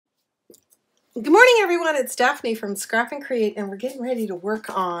Good morning, everyone. It's Daphne from Scrap and Create, and we're getting ready to work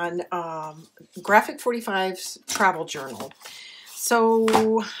on Graphic 45's travel journal.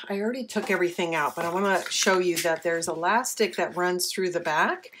 So I already took everything out, but I want to show you that there's elastic that runs through the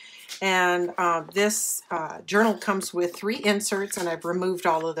back, and this journal comes with 3 inserts, and I've removed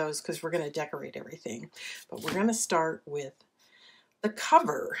all of those because we're going to decorate everything. But we're going to start with the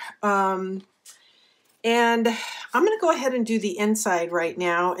cover. And I'm going to go ahead and do the inside right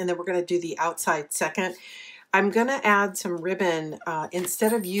now, and then we're going to do the outside second. I'm going to add some ribbon.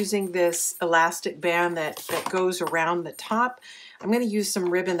 Instead of using this elastic band that goes around the top, I'm going to use some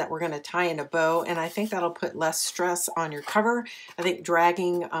ribbon that we're going to tie in a bow, and I think that'll put less stress on your cover. I think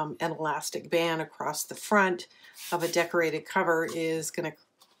dragging an elastic band across the front of a decorated cover is going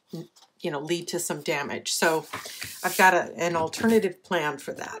to, lead to some damage. So I've got an alternative plan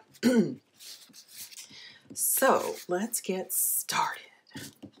for that. So let's get started.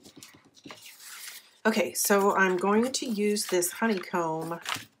 Okay, so I'm going to use this honeycomb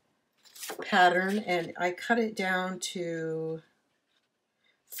pattern, and I cut it down to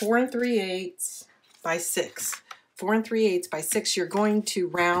 4 3/8 by 6. 4 3/8 by 6. You're going to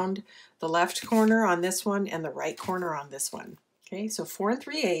round the left corner on this one and the right corner on this one. Okay, so 4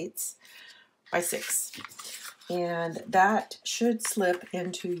 3/8 by 6. And that should slip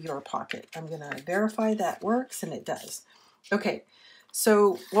into your pocket. I'm going to verify that works, and it does. Okay,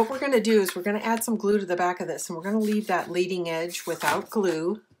 so what we're going to do is we're going to add some glue to the back of this, and we're going to leave that leading edge without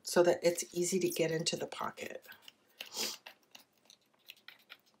glue so that it's easy to get into the pocket.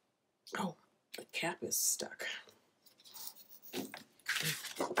 Oh, the cap is stuck.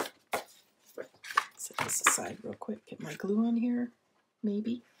 Set this aside real quick. Get my glue on here,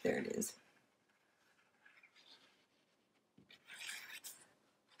 maybe. There it is.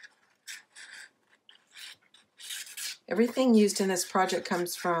 Everything used in this project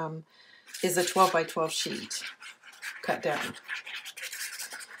is a 12 by 12 sheet cut down.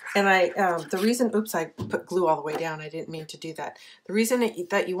 And the reason, oops, I put glue all the way down. I didn't mean to do that. The reason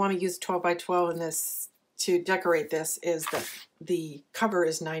that you want to use 12 by 12 in this to decorate this is that the cover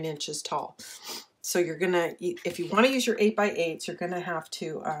is 9 inches tall. So you're going to, if you want to use your 8 by 8s, you're going to have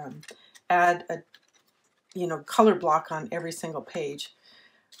to add a, color block on every single page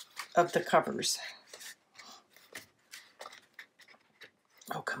of the covers.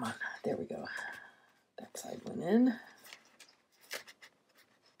 Oh, come on. There we go. That side went in.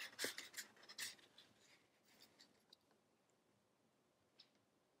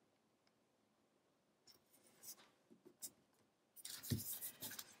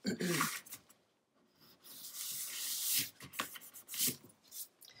 I'm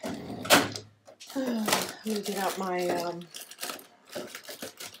going to get out my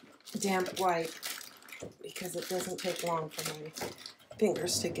damp wipe because it doesn't take long for my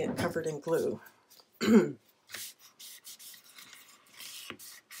fingers to get covered in glue. Okay,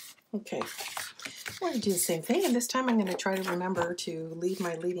 I'm going to do the same thing, and this time I'm going to try to remember to leave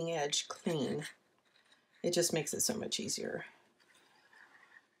my leading edge clean. It just makes it so much easier.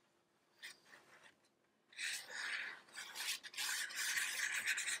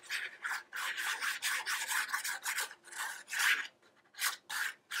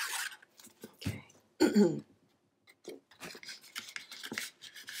 Okay.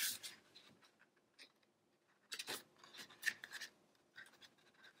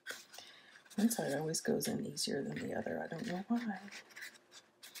 One side always goes in easier than the other. I don't know why.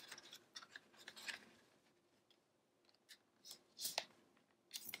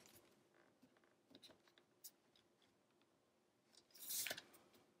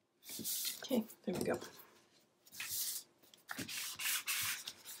 Okay, there we go.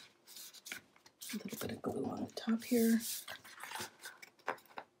 A little bit of glue on the top here.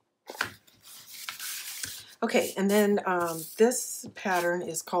 Okay, and then this pattern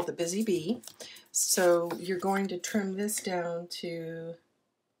is called the Busy Bee. So you're going to trim this down to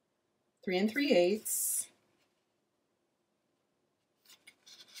 3 3/8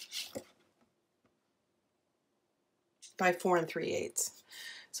 by 4 3/8.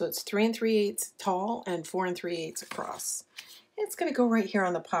 So it's 3 3/8 tall and 4 3/8 across. It's going to go right here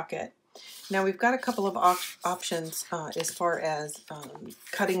on the pocket. Now we've got a couple of options as far as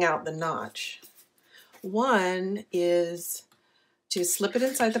cutting out the notch. One is to slip it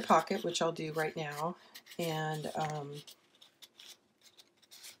inside the pocket, which I'll do right now, and the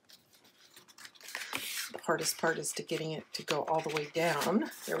hardest part is to getting it to go all the way down.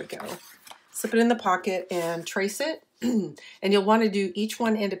 There we go. Slip it in the pocket and trace it, and you'll want to do each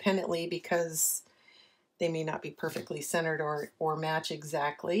one independently because they may not be perfectly centered or match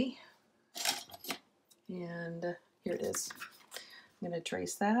exactly. And here it is. I'm going to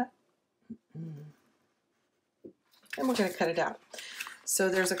trace that. And we're going to cut it out. So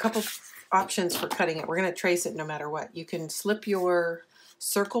there's a couple options for cutting it. We're going to trace it no matter what. You can slip your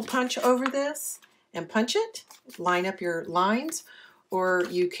circle punch over this and punch it, line up your lines, or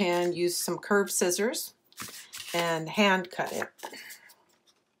you can use some curved scissors and hand cut it,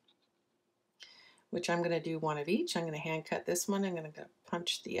 which I'm going to do one of each. I'm going to hand cut this one. I'm going to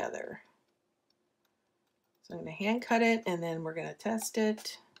punch the other. So I'm going to hand cut it, and then we're going to test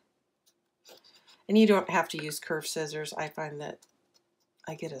it. And you don't have to use curved scissors. I find that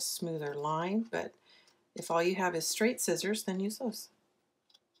I get a smoother line, but if all you have is straight scissors, then use those.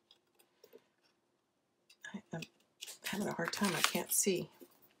 I'm having a hard time. I can't see.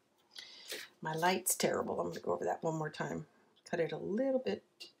 My light's terrible. I'm going to go over that one more time. Cut it a little bit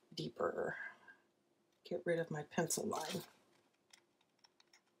deeper. Get rid of my pencil line.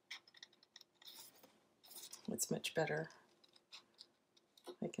 It's much better.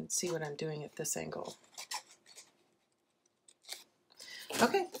 I can see what I'm doing at this angle.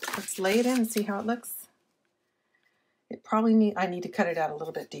 Okay, let's lay it in and see how it looks. I need to cut it out a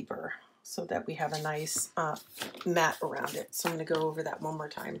little bit deeper so that we have a nice mat around it. So I'm going to go over that one more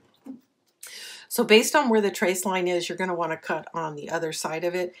time. So based on where the trace line is, you're going to want to cut on the other side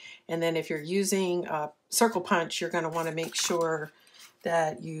of it. And then if you're using a circle punch, you're going to want to make sure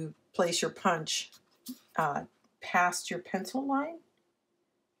that you place your punch past your pencil line.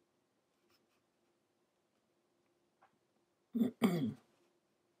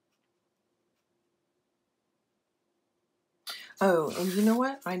 Oh, and you know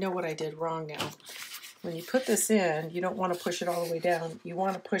what? I know what I did wrong now. When you put this in, you don't want to push it all the way down. You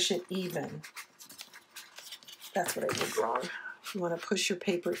want to push it even. That's what I did wrong. You want to push your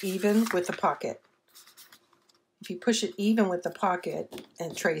paper even with the pocket. If you push it even with the pocket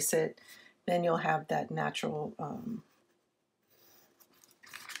and trace it, then you'll have that natural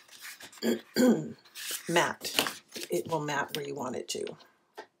mat. It will mat where you want it to.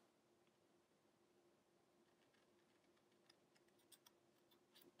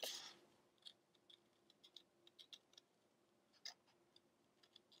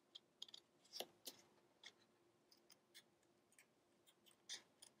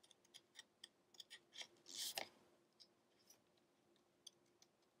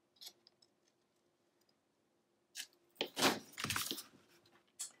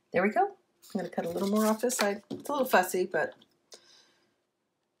 There we go. I'm going to cut a little more off this side. It's a little fussy, but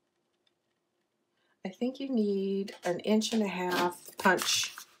I think you need 1.5 inch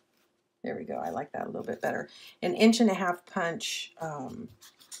punch. There we go. I like that a little bit better. 1.5 inch punch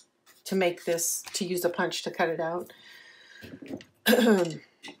to make this, to use a punch to cut it out.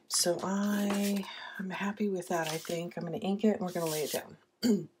 So I'm happy with that, I think. I'm going to ink it and we're going to lay it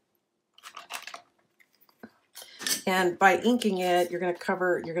down. And by inking it, you're going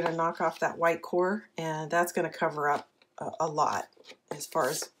to knock off that white core, and that's going to cover up a lot as far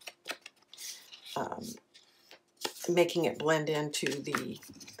as making it blend into the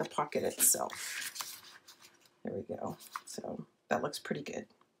pocket itself. There we go. So that looks pretty good.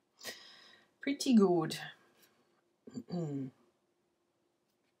 Pretty good.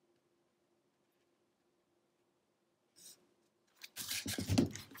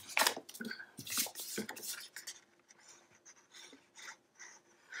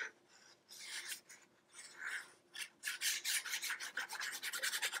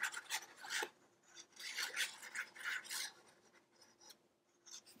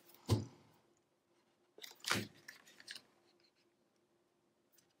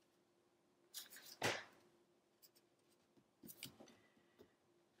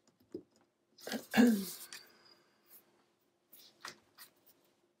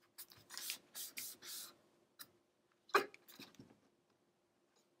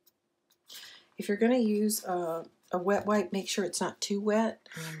 If you're going to use a wet wipe, make sure it's not too wet.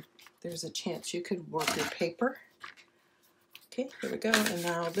 There's a chance you could warp your paper. Okay, here we go. And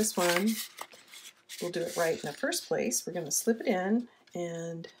now this one, we'll do it right in the first place. We're going to slip it in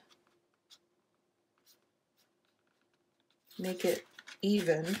and make it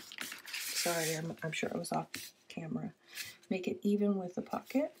even. Sorry, I'm sure I was off camera. Make it even with the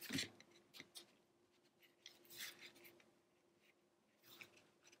pocket.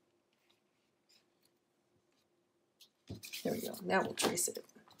 There we go. Now we'll trace it.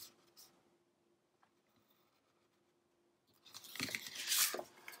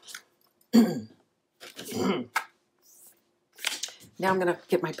 Now I'm going to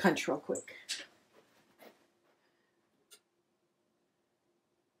get my punch real quick.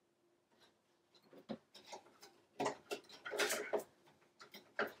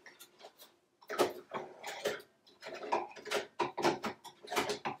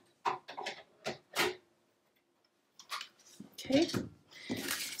 Okay,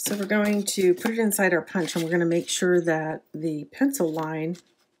 so we're going to put it inside our punch, and we're going to make sure that the pencil line,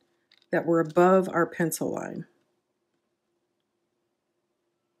 that we're above our pencil line.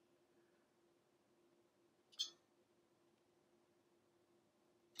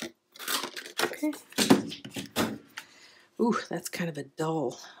 Okay. Ooh, that's kind of a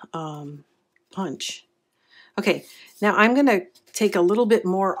dull punch. Okay, now I'm going to take a little bit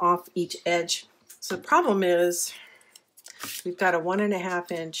more off each edge. So the problem is we've got a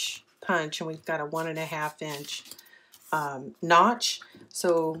 1.5 inch punch and we've got a 1.5 inch notch.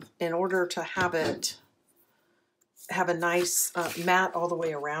 So in order to have it have a nice mat all the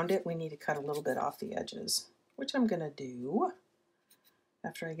way around it, we need to cut a little bit off the edges, which I'm going to do.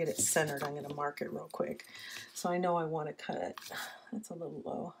 After I get it centered, I'm going to mark it real quick. So I know I want to cut it. That's a little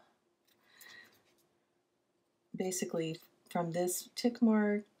low. Basically, from this tick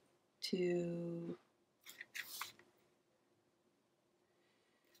mark to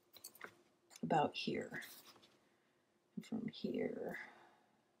about here. And from here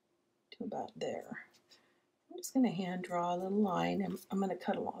to about there. I'm just going to hand draw a little line, and I'm going to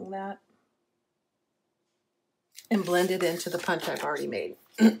cut along that and blend it into the punch I've already made.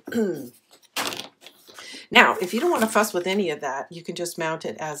 Now, if you don't want to fuss with any of that, you can just mount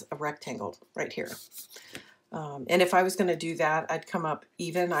it as a rectangle right here. And if I was going to do that, I'd come up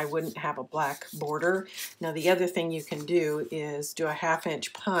even. I wouldn't have a black border. Now, the other thing you can do is do a 1/2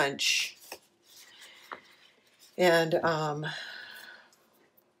 inch punch and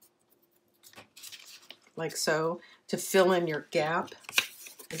like so, to fill in your gap.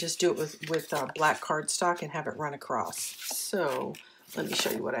 And just do it with black cardstock and have it run across. So let me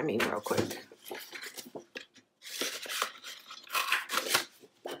show you what I mean real quick.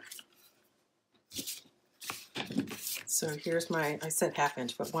 So here's my, I said 1/2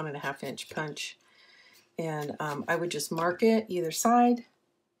 inch, but 1.5 inch punch. And I would just mark it either side,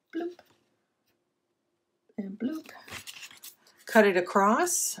 bloop, and bloop. Cut it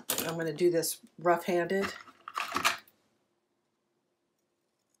across. I'm going to do this rough-handed.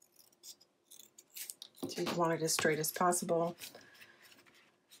 So you want it as straight as possible.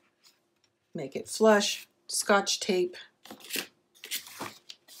 Make it flush, Scotch tape.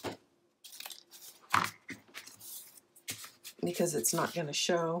 Because it's not going to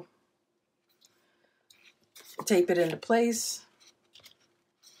show. Tape it into place.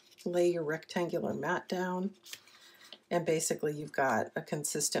 Lay your rectangular mat down. And basically you've got a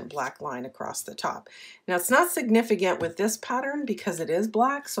consistent black line across the top. Now it's not significant with this pattern because it is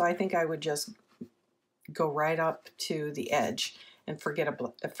black, so I think I would just go right up to the edge and forget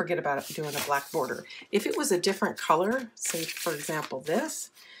about doing a black border. If it was a different color, say for example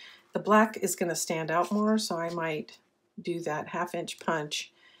this, the black is going to stand out more, so I might do that 1/2 inch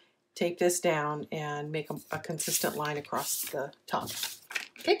punch, tape this down, and make a consistent line across the top.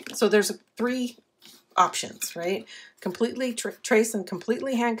 Okay, so there's 3 options, right? Completely trace and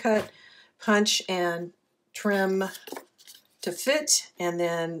completely hand cut, punch and trim to fit, and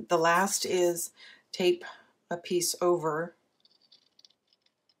then the last is tape a piece over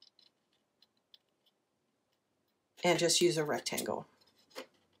and just use a rectangle.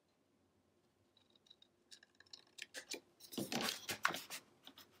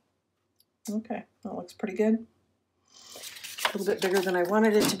 Okay, that looks pretty good. A little bit bigger than I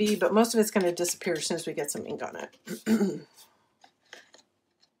wanted it to be, but most of it's going to disappear as soon as we get some ink on it.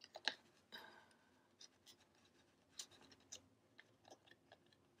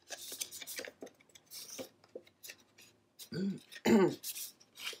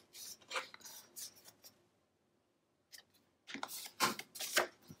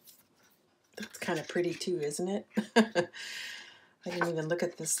 That's kind of pretty too, isn't it? I didn't even look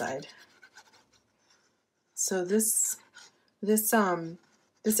at this side. So this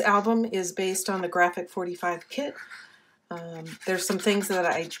album is based on the Graphic 45 kit. There's some things that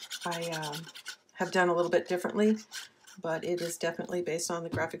I have done a little bit differently, but it is definitely based on the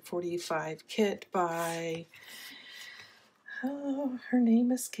Graphic 45 kit by, oh, her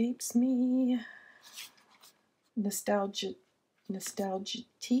name escapes me, Nostalgique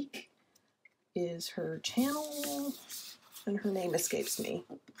is her channel, and her name escapes me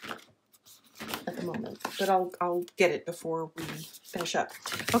at the moment, but I'll get it before we finish up.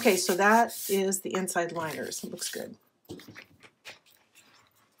 Okay, so that is the inside liners. It looks good.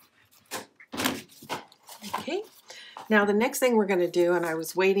 Okay, now the next thing we're going to do, and I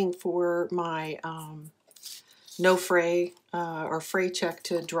was waiting for my no fray or fray check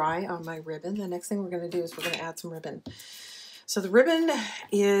to dry on my ribbon. The next thing we're going to do is we're going to add some ribbon. So the ribbon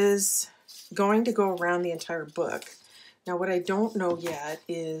is going to go around the entire book. Now what I don't know yet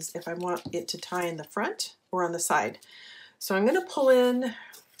is if I want it to tie in the front or on the side. So I'm going to pull in,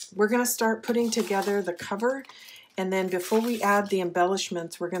 we're going to start putting together the cover, and then before we add the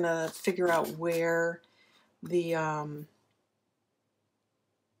embellishments, we're going to figure out where the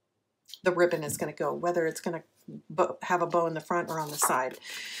ribbon is going to go, whether it's going to have a bow in the front or on the side.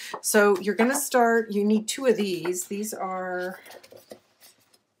 So you're going to start, you need 2 of these. These are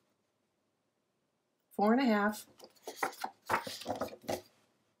 4.5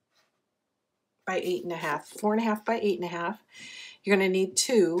 by 8.5, 4.5 by 8.5. You're going to need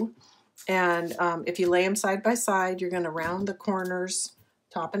 2, and if you lay them side by side, you're going to round the corners,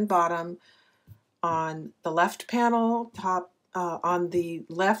 top and bottom, on the left panel, on the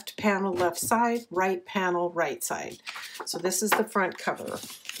left panel, left side, right panel, right side. So this is the front cover.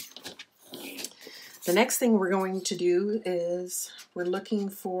 The next thing we're going to do is we're looking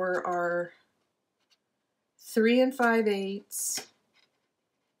for our 3 5/8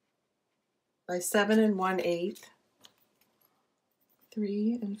 by 7 1/8.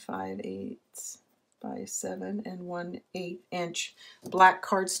 3 5/8 by 7 1/8 inch black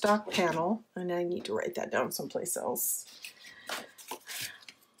cardstock panel, and I need to write that down someplace else.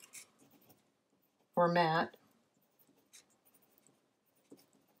 Or matte.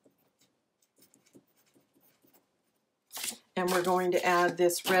 And we're going to add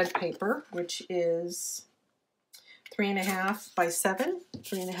this red paper, which is 3.5 by 7,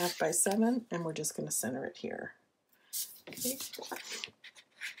 3.5 by 7, and we're just going to center it here. Okay.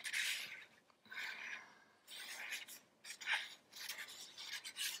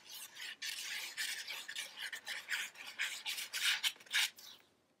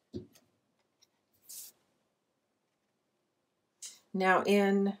 Now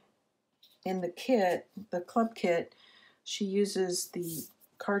in the kit, the club kit, she uses the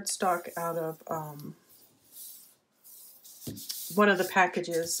cardstock out of one of the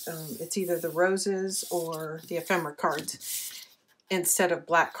packages. It's either the roses or the ephemera cards instead of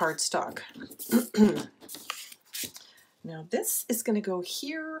black cardstock. Now this is going to go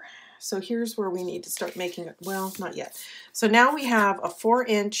here. So here's where we need to start making it. Well, not yet. So now we have a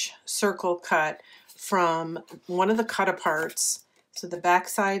 4-inch circle cut from one of the cut aparts. So the back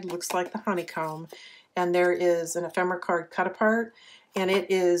side looks like the honeycomb, and there is an ephemera card cut apart, and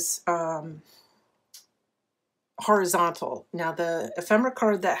it is horizontal. Now the ephemera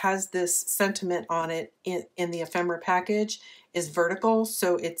card that has this sentiment on it in the ephemera package is vertical,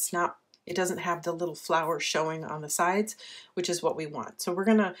 so it's not, it doesn't have the little flowers showing on the sides, which is what we want. So we're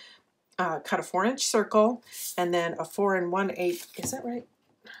gonna cut a 4-inch circle, and then a 4 1/8, is that right?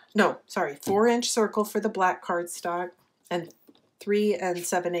 No, sorry, 4-inch circle for the black cardstock, and 3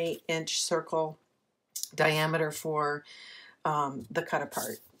 7/8 inch circle diameter for the cut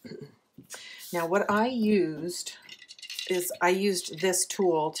apart. Now what I used is I used this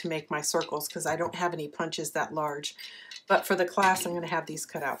tool to make my circles because I don't have any punches that large. But for the class, I'm going to have these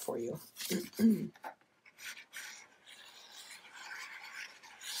cut out for you.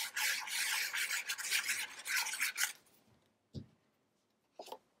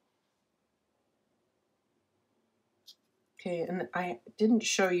 Okay, and I didn't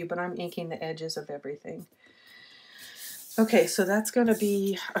show you, but I'm inking the edges of everything. Okay, so that's going to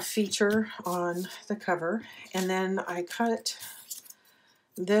be a feature on the cover. And then I cut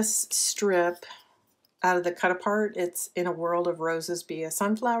this strip out of the cut apart. It's In a World of Roses Be a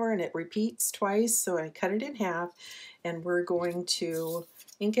Sunflower, and it repeats twice, so I cut it in half, and we're going to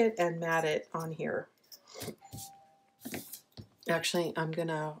ink it and mat it on here. Actually, I'm going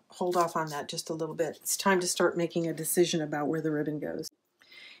to hold off on that just a little bit. It's time to start making a decision about where the ribbon goes.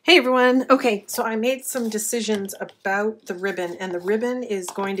 Hey everyone! Okay, so I made some decisions about the ribbon, and the ribbon is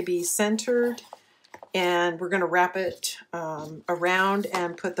going to be centered, and we're going to wrap it around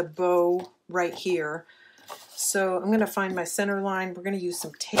and put the bow right here. So I'm going to find my center line. We're going to use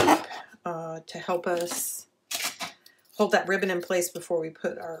some tape to help us hold that ribbon in place before we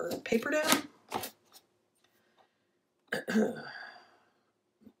put our paper down.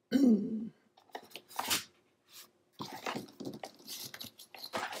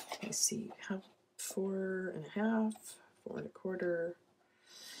 Let's see, 4.5, 4 1/4,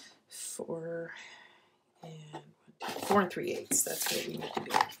 4 3/8. That's what we need to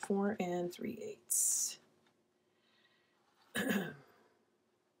do. 4 3/8.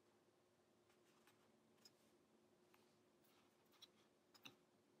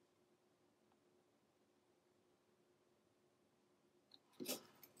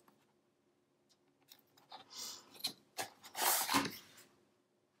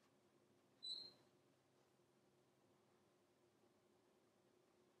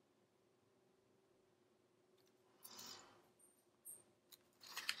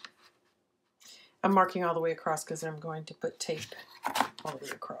 I'm marking all the way across because I'm going to put tape all the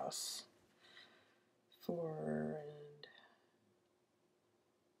way across. 4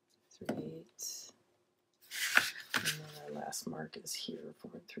 3/8. And then our last mark is here,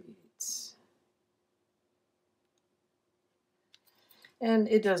 4 3/8. And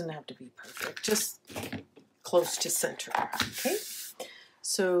it doesn't have to be perfect, just close to center. Okay,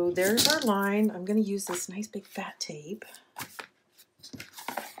 so there's our line. I'm going to use this nice big fat tape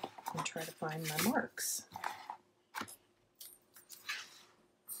and try to find my marks.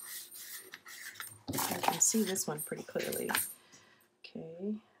 I can see this one pretty clearly.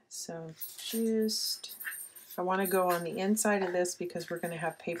 Okay, so just, I want to go on the inside of this because we're going to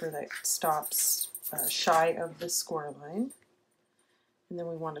have paper that stops shy of the score line. And then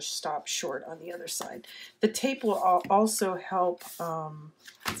we want to stop short on the other side. The tape will also help,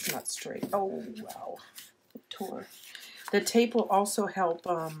 it's not straight. Oh, wow, it tore. The tape will also help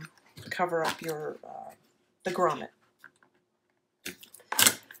cover up your, the grommet.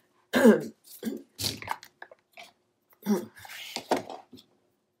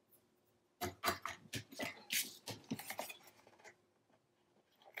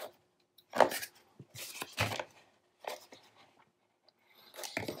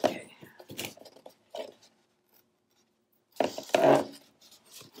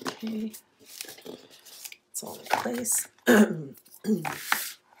 Okay, it's all in place.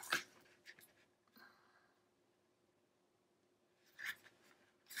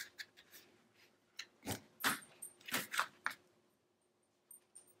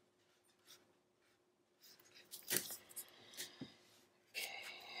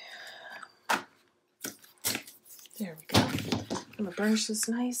 There we go. I'm gonna burnish this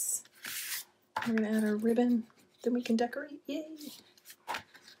nice. We're gonna add our ribbon, then we can decorate. Yay!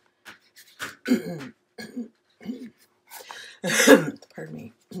 Pardon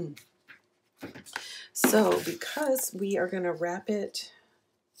me. So because we are going to wrap it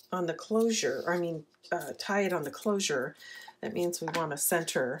on the closure, or I mean tie it on the closure, that means we want to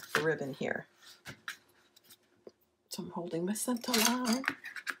center the ribbon here. So I'm holding my center line.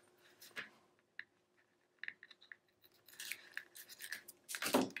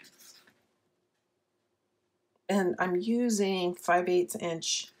 And I'm using 5/8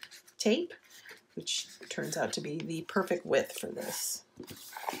 inch tape, which turns out to be the perfect width for this.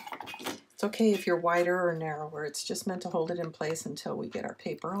 It's okay if you're wider or narrower. It's just meant to hold it in place until we get our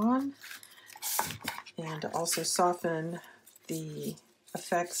paper on. And to also soften the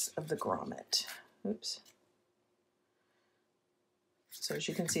effects of the grommet. Oops. So as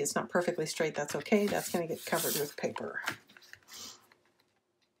you can see, it's not perfectly straight. That's okay. That's going to get covered with paper.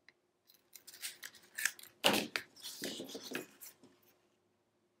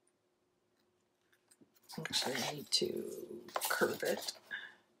 Actually, I need to curve it.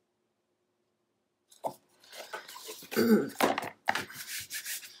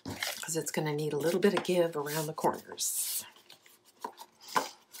 Because it's going to need a little bit of give around the corners.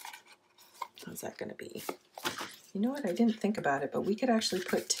 How's that going to be? You know what? I didn't think about it, but we could actually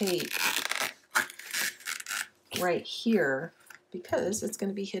put tape right here because it's going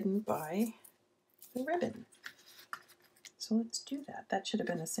to be hidden by the ribbon. So let's do that. That should have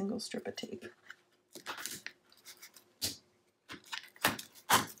been a single strip of tape.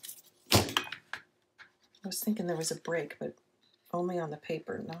 I was thinking there was a break, but only on the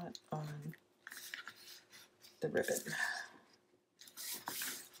paper, not on the ribbon.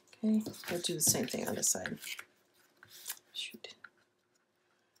 Okay, we'll do the same thing on this side. Shoot.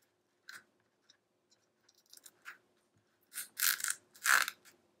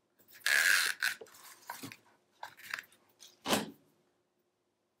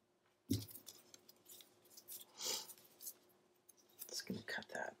 Just gonna cut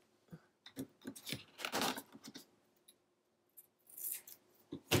that.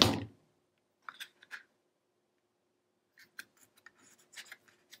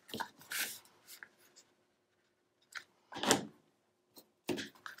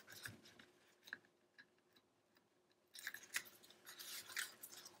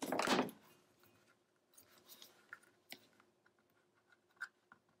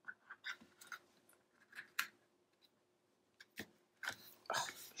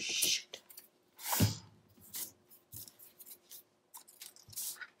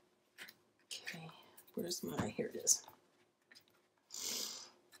 Where's my, here it is.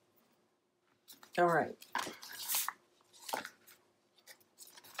 All right.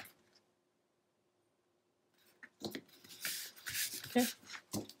 Okay.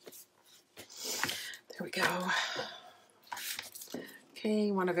 There we go. Okay,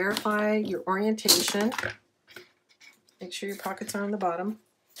 you want to verify your orientation. Make sure your pockets are on the bottom.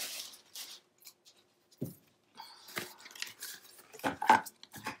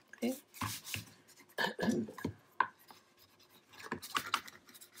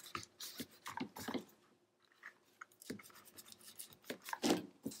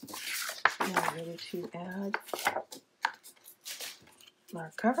 Now ready to add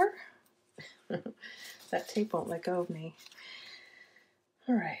our cover. That tape won't let go of me.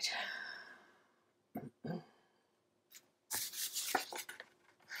 All right.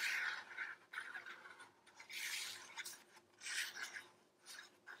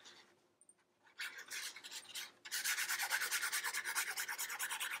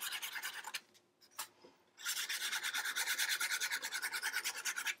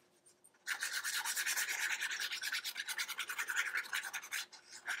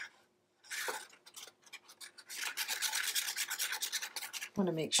 I want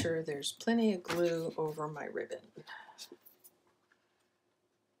to make sure there's plenty of glue over my ribbon.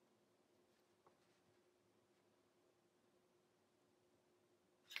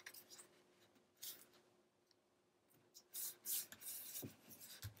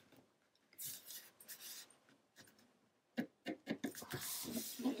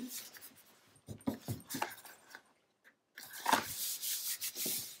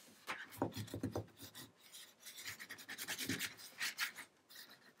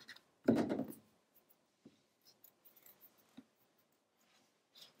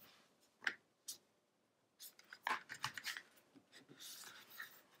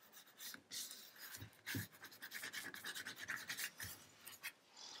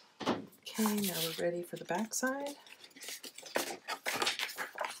 Okay, now we're ready for the back side.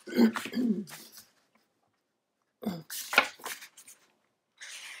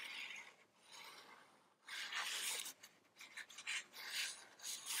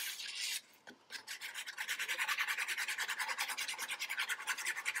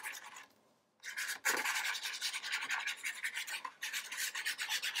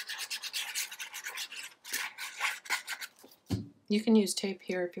 You can use tape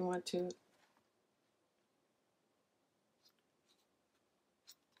here if you want to.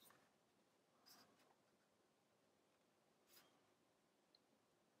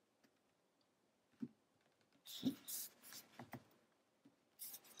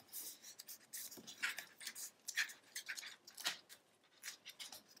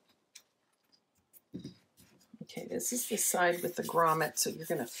 Okay, this is the side with the grommet, so you're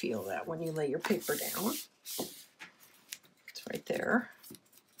going to feel that when you lay your paper down. It's right there.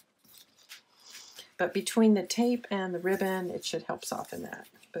 But between the tape and the ribbon, it should help soften that.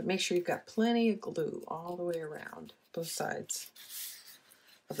 But make sure you've got plenty of glue all the way around both sides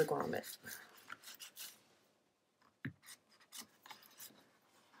of the grommet.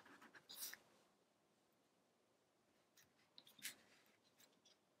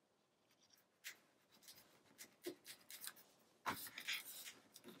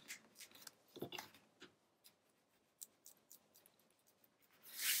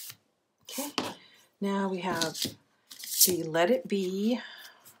 Okay, now we have the Let It Be.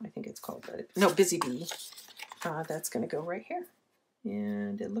 I think it's called Busy Bee. That's going to go right here.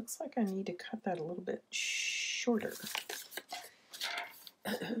 And it looks like I need to cut that a little bit shorter.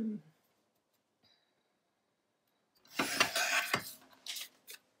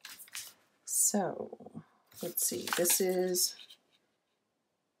 So, let's see. This is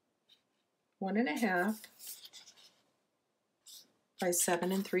 1.5 by 7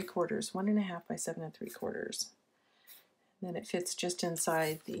 3/4. 1.5 by 7 3/4. Then it fits just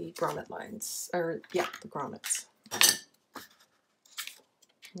inside the grommet lines, or yeah, the grommets. I'm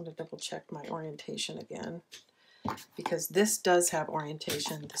going to double check my orientation again, because this does have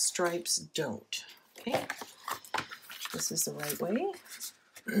orientation, the stripes don't. Okay, this is the right way.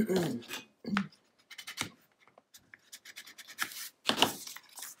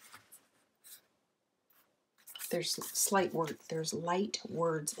 There's there's light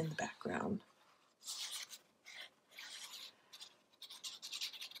words in the background.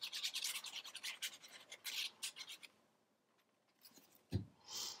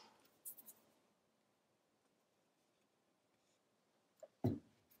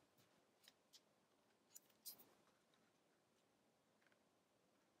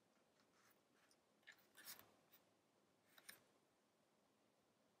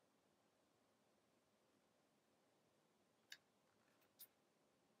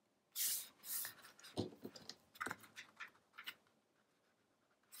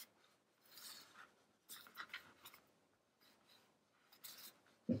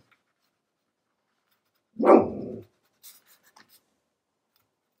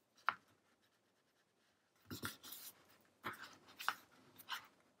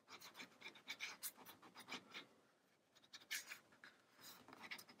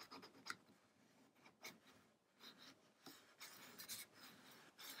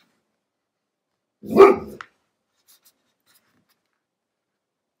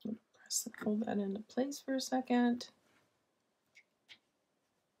 Just hold that into place for a second.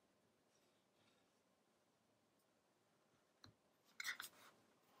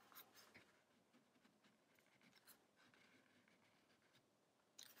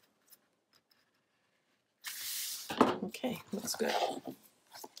 Okay, looks good.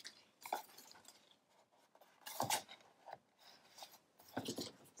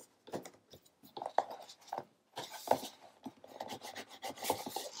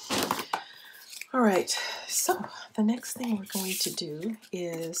 All right, so the next thing we're going to do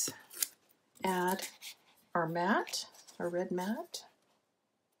is add our mat, our red mat.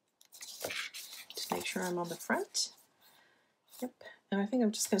 Just make sure I'm on the front. Yep, and I think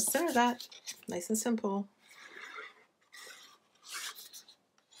I'm just going to center that, nice and simple.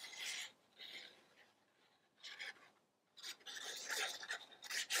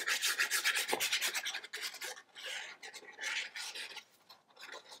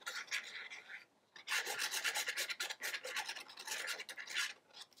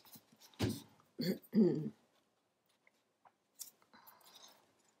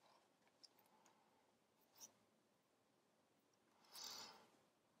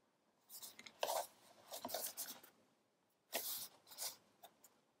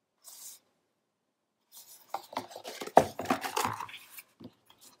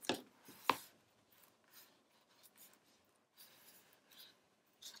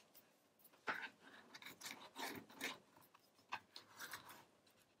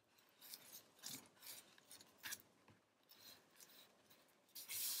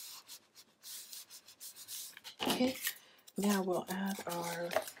 Okay, now we'll add our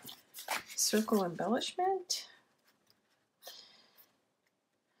circle embellishment.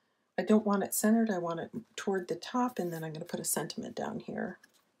 I don't want it centered, I want it toward the top, and then I'm going to put a sentiment down here.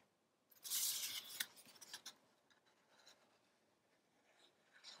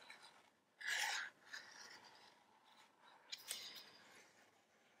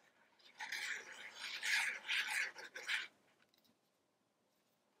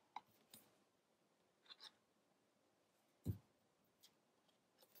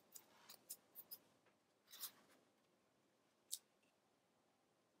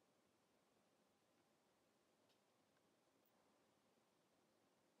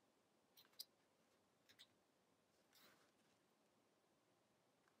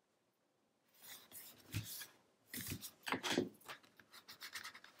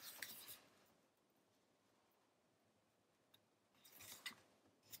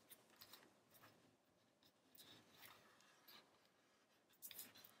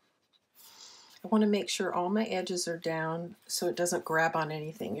 I want to make sure all my edges are down so it doesn't grab on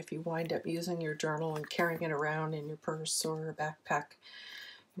anything. If you wind up using your journal and carrying it around in your purse or a backpack,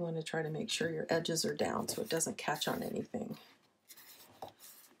 you want to try to make sure your edges are down so it doesn't catch on anything.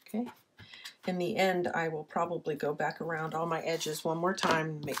 Okay. In the end, I will probably go back around all my edges one more time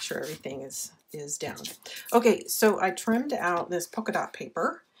and make sure everything is down. Okay, so I trimmed out this polka dot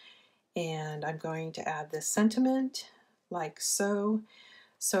paper, and I'm going to add this sentiment like so.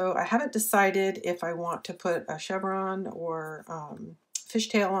 So I haven't decided if I want to put a chevron or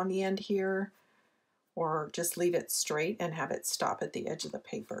fishtail on the end here, or just leave it straight and have it stop at the edge of the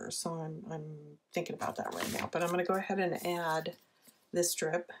paper. So I'm thinking about that right now. But I'm going to go ahead and add this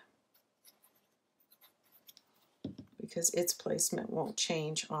strip because its placement won't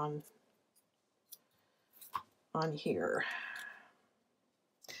change on here.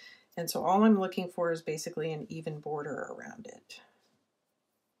 And so all I'm looking for is basically an even border around it.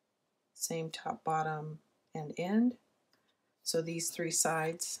 Same top, bottom, and end. So these three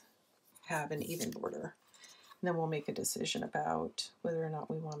sides have an even border. And then we'll make a decision about whether or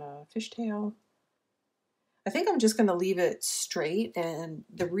not we want a fishtail. I think I'm just going to leave it straight, and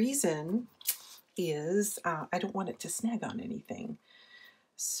the reason is I don't want it to snag on anything.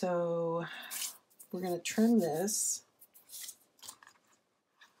 So we're going to trim this.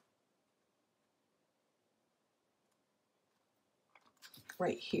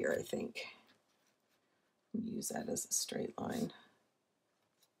 Right here, I think. Use that as a straight line.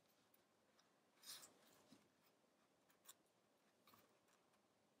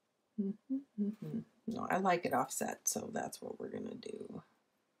 No, I like it offset, so that's what we're going to do.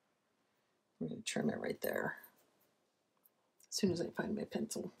 We're going to trim it right there as soon as I find my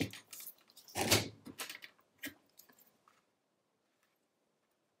pencil.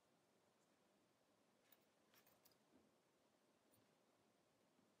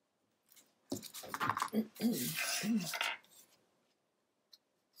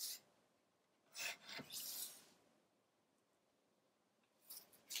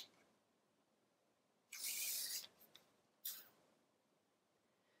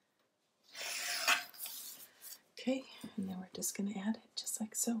 Okay, and then we're just going to add it just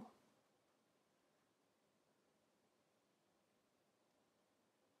like so.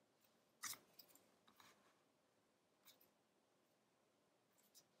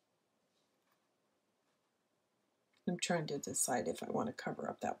 I'm trying to decide if I want to cover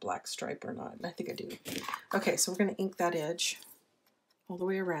up that black stripe or not, and I think I do. Okay, so we're going to ink that edge all the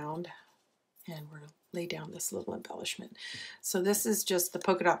way around, and we're going to lay down this little embellishment. So this is just the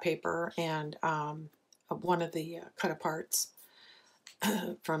polka dot paper and one of the cut aparts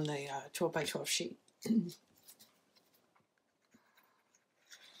from the 12 by 12 sheet.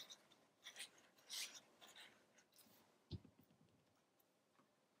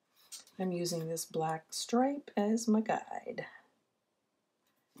 I'm using this black stripe as my guide.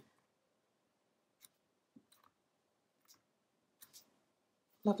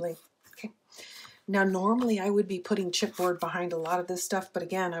 Lovely. Okay. Now normally I would be putting chipboard behind a lot of this stuff, but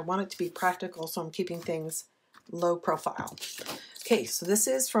again, I want it to be practical, so I'm keeping things low profile. Okay, so this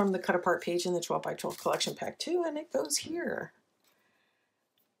is from the cut apart page in the 12 by 12 collection pack 2, and it goes here.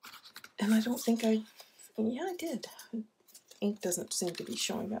 And I don't think yeah, I did. Ink doesn't seem to be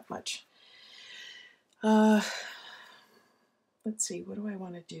showing that much. Let's see, what do I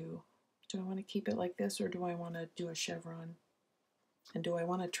want to do? Do I want to keep it like this, or do I want to do a chevron? And do I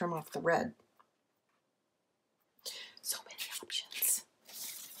want to trim off the red? So many options.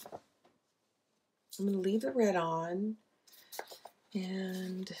 I'm going to leave the red on,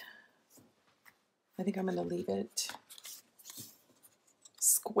 and I think I'm going to leave it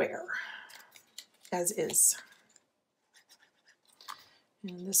square as is.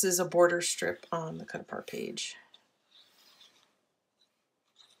 And this is a border strip on the cut apart page.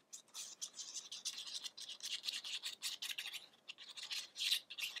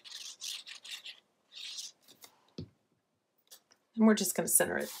 And we're just going to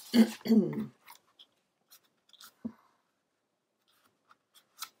center it.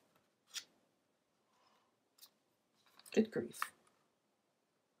 Good grief.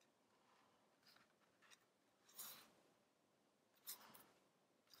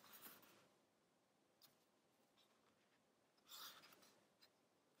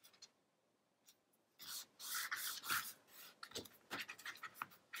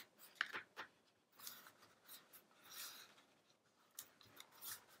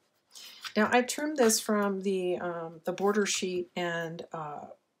 Now I trimmed this from the border sheet, and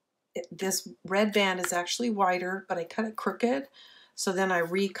this red band is actually wider, but I cut it crooked, so then I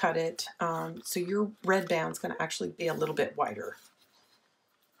recut it. So your red band's going to actually be a little bit wider,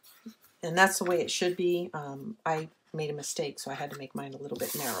 and that's the way it should be. I made a mistake, so I had to make mine a little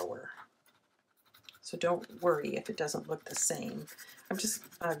bit narrower. So don't worry if it doesn't look the same. I'm just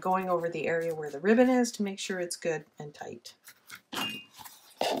going over the area where the ribbon is to make sure it's good and tight.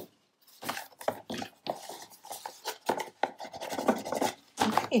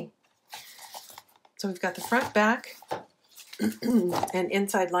 Okay, so we've got the front, back, and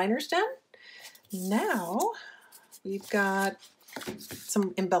inside liners done. Now we've got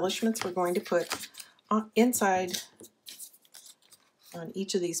some embellishments we're going to put inside on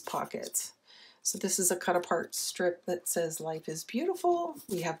each of these pockets. So this is a cut apart strip that says "Life is Beautiful."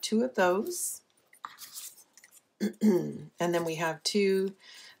 We have 2 of those. And then we have 2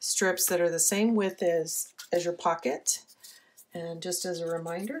 strips that are the same width as your pocket. And just as a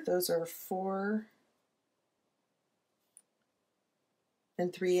reminder, those are 4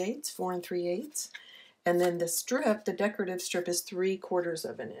 3/8, 4 3/8. And then the strip, the decorative strip, is 3/4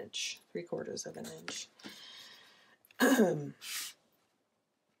 of an inch. 3/4 of an inch.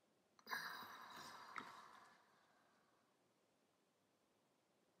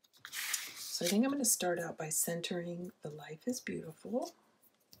 So I think I'm going to start out by centering the "Life is Beautiful."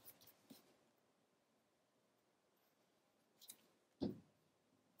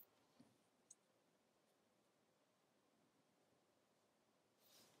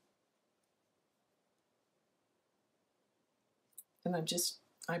 And I'm just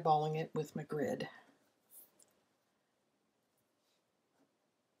eyeballing it with my grid.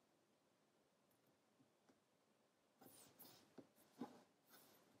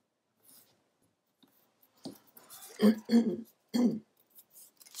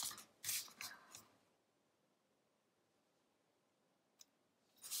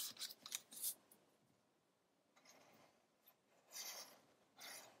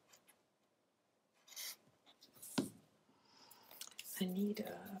 I need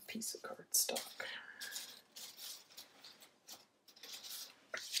a piece of cardstock.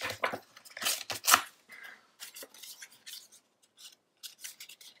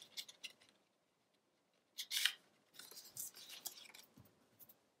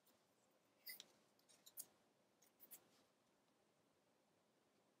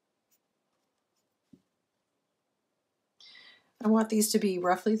 I want these to be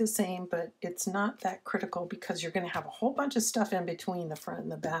roughly the same, but it's not that critical because you're going to have a whole bunch of stuff in between the front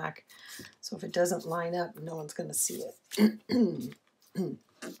and the back. So if it doesn't line up, no one's going to see it.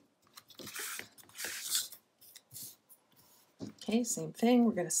 Okay, same thing.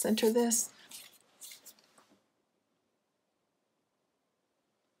 We're going to center this.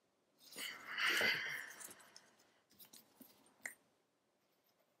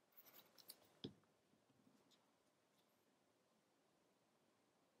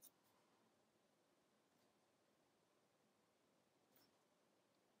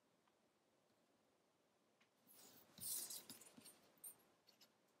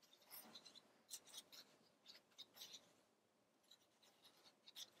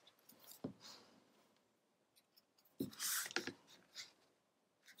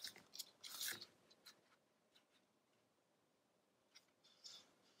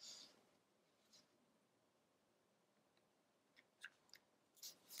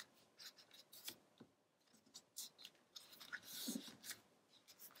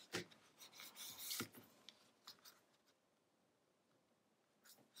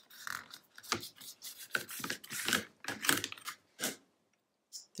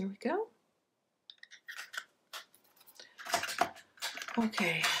 There we go.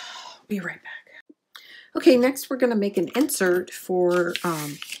 Okay, be right back. Okay, next we're going to make an insert for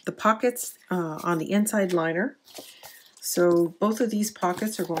the pockets on the inside liner. So both of these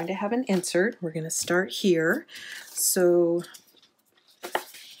pockets are going to have an insert. We're going to start here. So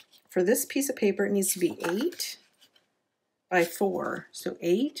for this piece of paper, it needs to be 8 by 4. So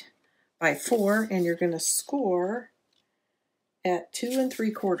 8 by 4, and you're going to score at 2 3/4.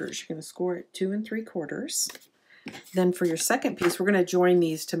 You're going to score at 2 3/4. Then for your second piece, we're going to join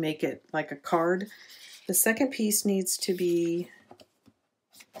these to make it like a card. The second piece needs to be,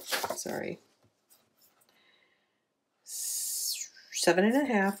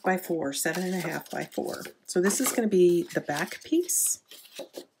 7.5 by 4, 7.5 by 4. So this is going to be the back piece,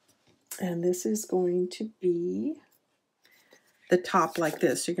 and this is going to be the top like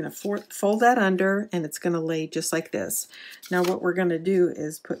this. You're going to fold that under, and it's going to lay just like this. Now what we're going to do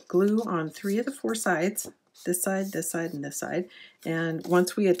is put glue on 3 of the 4 sides, this side, this side, and this side. And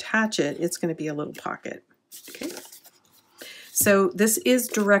once we attach it, it's going to be a little pocket. Okay. So this is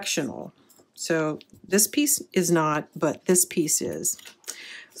directional. So this piece is not, but this piece is.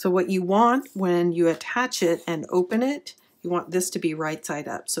 So what you want when you attach it and open it, you want this to be right side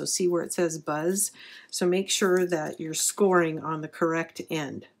up. So see where it says buzz? So make sure that you're scoring on the correct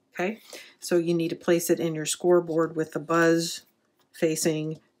end. Okay. So you need to place it in your scoreboard with the buzz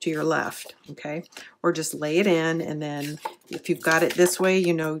facing to your left, okay? Or just lay it in, and then if you've got it this way,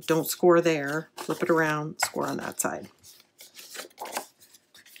 you know, don't score there. Flip it around, score on that side.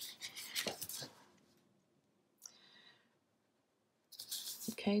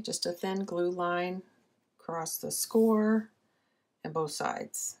 Okay, just a thin glue line across the score and both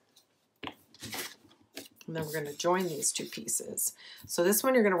sides. And then we're going to join these 2 pieces. So this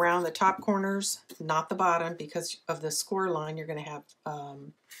one you're going to round the top corners, not the bottom, because of the score line you're going to have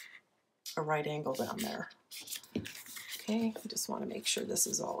a right angle down there. Okay, I just want to make sure this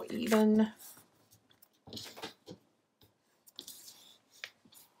is all even.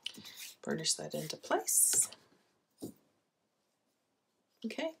 Burnish that into place.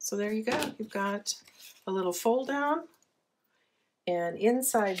 Okay, so there you go. You've got a little fold down, and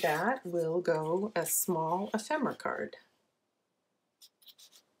inside that will go a small ephemera card.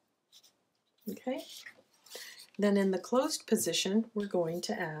 Okay, then in the closed position, we're going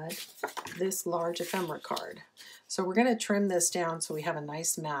to add this large ephemera card. So we're going to trim this down so we have a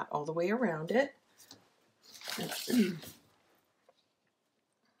nice mat all the way around it.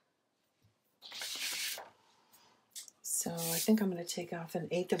 So I think I'm going to take off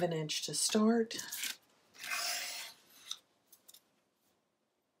 1/8 of an inch to start.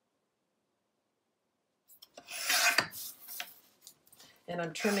 And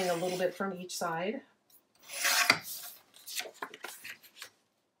I'm trimming a little bit from each side.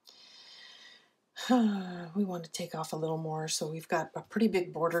 We want to take off a little more, so we've got a pretty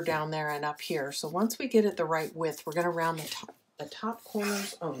big border down there and up here. So once we get it the right width, we're going to round the top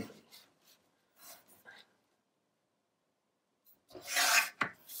corners only.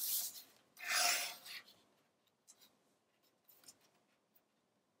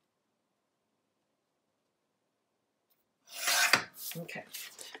 Okay,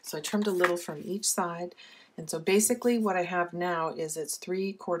 so I trimmed a little from each side, and so basically what I have now is it's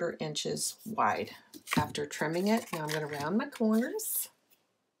 3/4 inches wide after trimming it. Now I'm going to round my corners.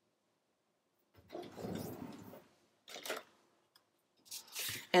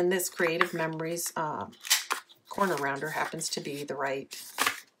 And this Creative Memories corner rounder happens to be the right.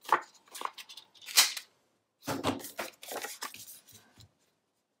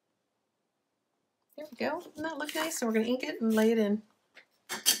 There we go. Doesn't that look nice? So we're going to ink it and lay it in.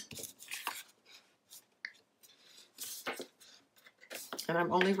 And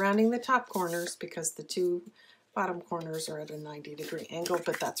I'm only rounding the top corners because the two bottom corners are at a 90-degree angle,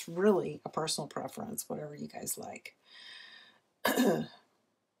 but that's really a personal preference, whatever you guys like. Okay,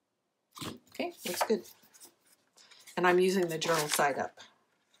 looks good. And I'm using the journal side up.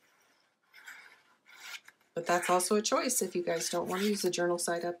 But that's also a choice. If you guys don't want to use the journal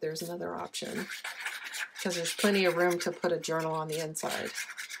side up, there's another option. Because there's plenty of room to put a journal on the inside.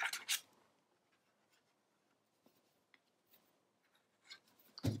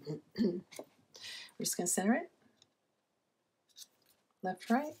 We're just going to center it. Left,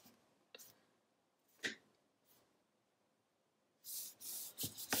 right.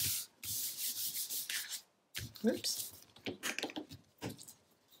 Oops.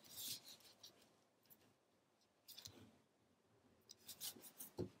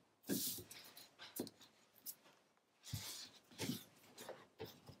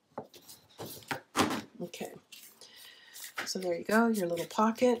 Okay. So there you go, your little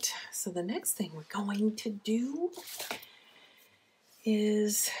pocket. So the next thing we're going to do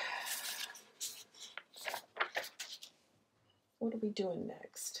is, what are we doing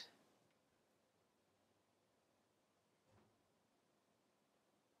next?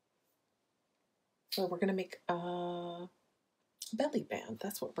 So we're going to make a belly band.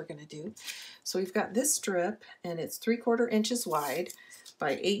 That's what we're going to do. So we've got this strip, and it's 3/4 inches wide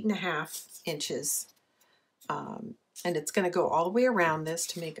by 8.5 inches. And it's going to go all the way around this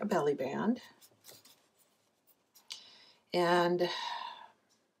to make a belly band. And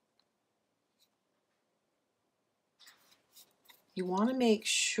you want to make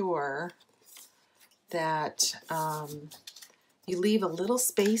sure that you leave a little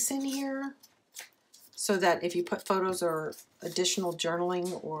space in here so that if you put photos or additional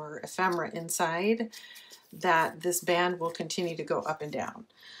journaling or ephemera inside, that this band will continue to go up and down.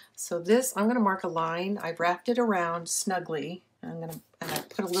 So this, I'm going to mark a line. I've wrapped it around snugly. I'm going to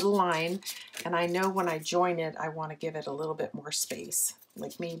put a little line, and I know when I join it, I want to give it a little bit more space,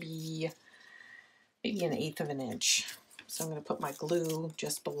 like maybe 1/8 of an inch. So I'm going to put my glue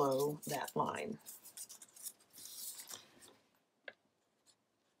just below that line.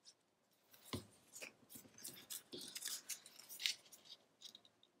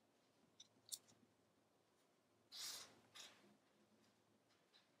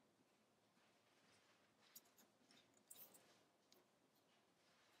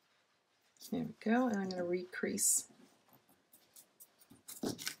 There we go, and I'm going to recrease.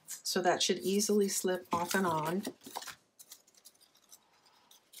 So that should easily slip off and on.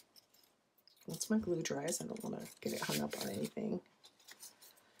 Once my glue dries, I don't want to get it hung up on anything.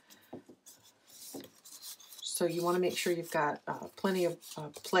 So you want to make sure you've got plenty of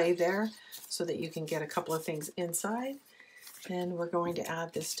play there so that you can get a couple of things inside. Then we're going to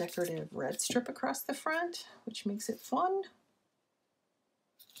add this decorative red strip across the front, which makes it fun.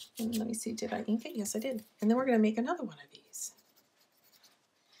 And let me see, did I ink it? Yes, I did. And then we're going to make another one of these.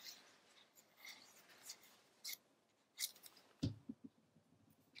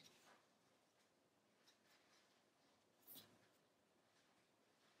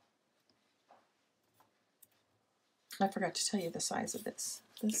 I forgot to tell you the size of this.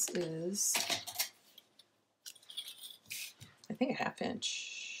 This is, I think, a 1/2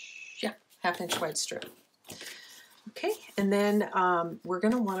 inch. Yeah, 1/2 inch wide strip. Okay, and then we're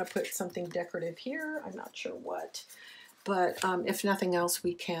going to want to put something decorative here. I'm not sure what, but if nothing else,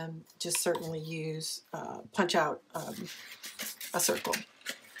 we can just certainly use, punch out a circle.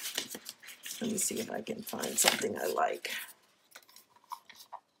 Let me see if I can find something I like.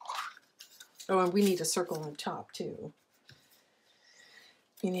 Oh, and we need a circle on top too.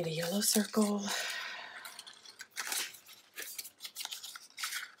 We need a yellow circle.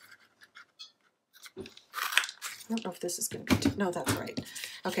 I don't know if this is going to be, no, that's right.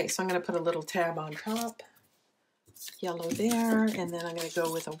 Okay, so I'm going to put a little tab on top, yellow there, and then I'm going to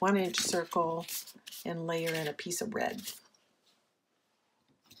go with a 1-inch circle and layer in a piece of red.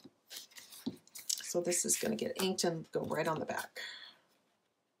 So this is going to get inked and go right on the back.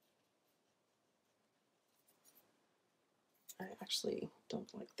 I actually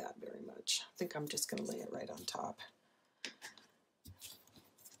don't like that very much. I think I'm just going to lay it right on top.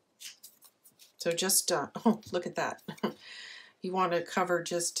 So just, oh, look at that. You want to cover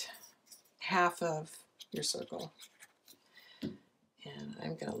just half of your circle. And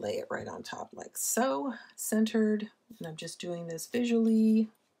I'm going to lay it right on top like so, centered. And I'm just doing this visually.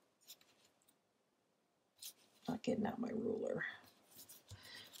 Not getting out my ruler.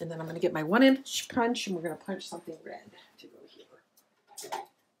 And then I'm going to get my 1-inch punch, and we're going to punch something red to go here.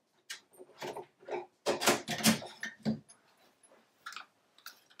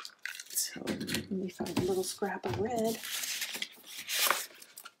 So let me find a little scrap of red.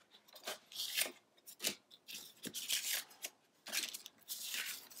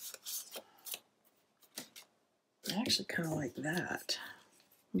 I actually kind of like that.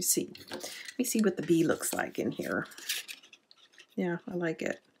 Let me see. Let me see what the bee looks like in here. Yeah, I like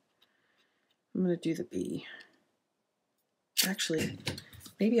it. I'm going to do the bee. Actually,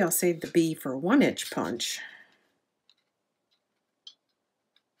 maybe I'll save the bee for a 1-inch punch.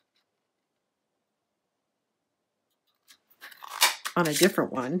 On a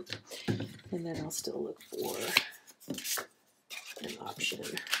different one. And then I'll still look for an option.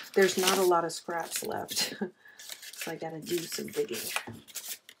 There's not a lot of scraps left, so I got to do some digging.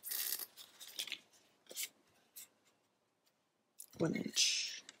 One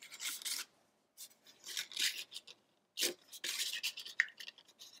inch.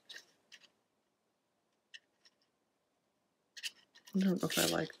 I don't know if I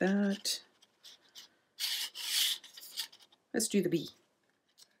like that. Let's do the bee.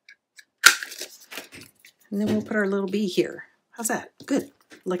 And then we'll put our little bee here. How's that? Good.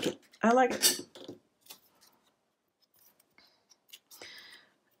 Like it. I like it.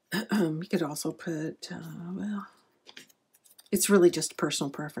 You could also put, well, it's really just personal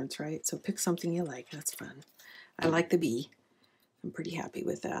preference, right? So pick something you like. That's fun. I like the bee. I'm pretty happy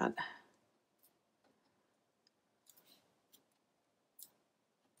with that.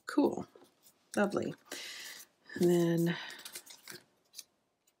 Cool. Lovely. And then,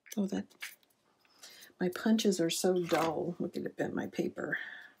 oh, that, my punches are so dull. Look at it bent my paper.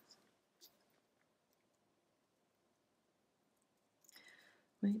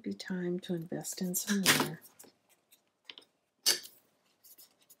 Might be time to invest in some more.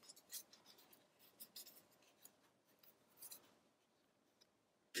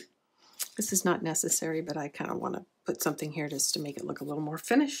 This is not necessary, but I kind of want to put something here just to make it look a little more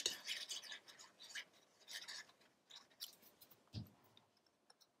finished.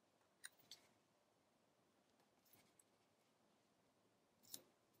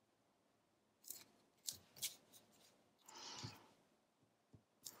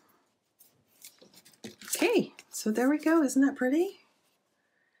 Okay, so there we go. Isn't that pretty?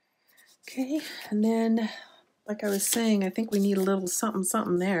 Okay, and then, like I was saying, I think we need a little something,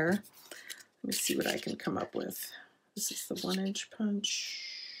 something there. Let me see what I can come up with. This is the 1-inch punch.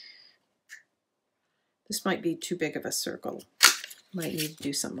 This might be too big of a circle. Might need to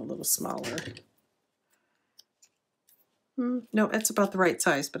do something a little smaller. No, that's about the right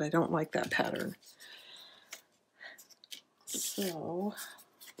size, but I don't like that pattern. So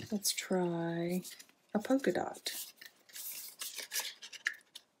let's try a polka dot.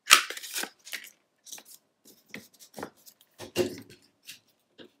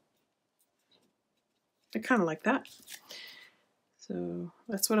 I kind of like that. So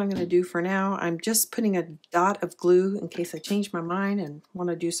that's what I'm going to do for now. I'm just putting a dot of glue in case I change my mind and want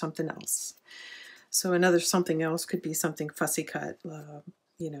to do something else. So another something else could be something fussy cut,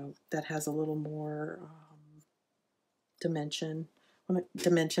 you know, that has a little more dimension,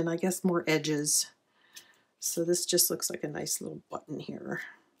 I guess more edges. So this just looks like a nice little button here.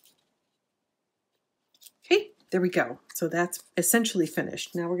 Okay, there we go. So that's essentially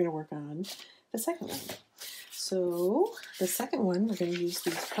finished. Now we're going to work on the second one. So the second one, we're going to use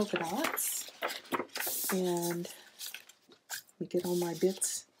these polka dots. And let me get all my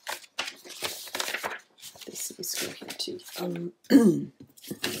bits. This is go here too.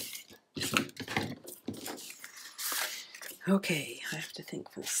 Okay, I have to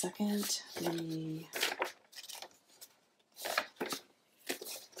think for a second.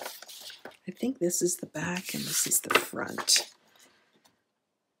 I think this is the back and this is the front.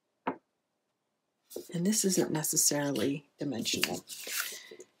 And this isn't necessarily dimensional.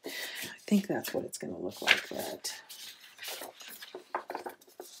 I think that's what it's going to look like, but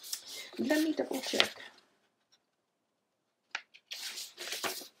let me double check.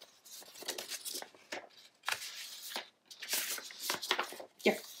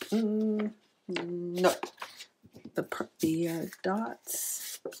 Yeah. No. The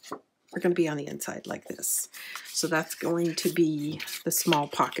dots are going to be on the inside like this. So that's going to be the small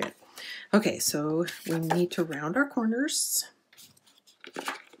pocket. Okay, so we need to round our corners.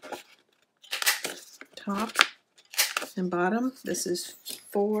 Top and bottom. This is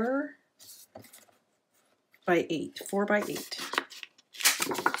 4 by 8. 4 by 8.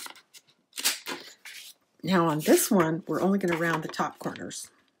 Now on this one, we're only going to round the top corners.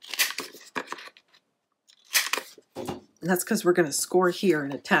 And that's because we're going to score here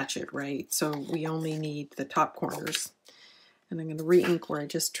and attach it, right? So we only need the top corners. And I'm going to re-ink where I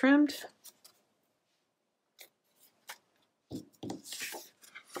just trimmed.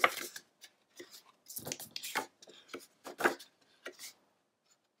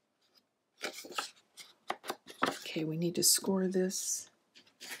 Okay, we need to score this.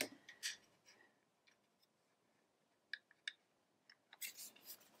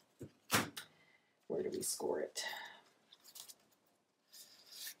 Where do we score it?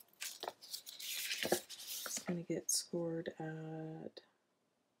 It's going to get scored at,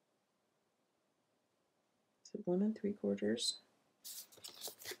 is it 1 3/4?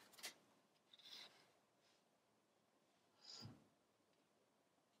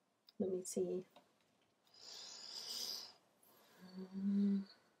 Let me see.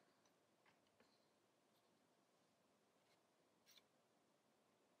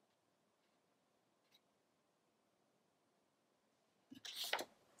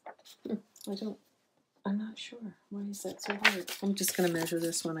 I'm not sure. Why is that so hard? I'm just going to measure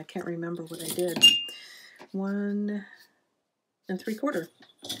this one. I can't remember what I did. 1 3/4.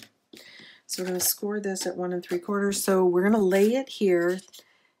 So we're going to score this at 1 3/4. So we're going to lay it here.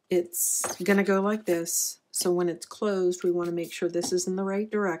 It's going to go like this. So when it's closed, we want to make sure this is in the right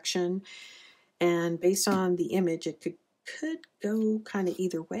direction. And based on the image, it could go kind of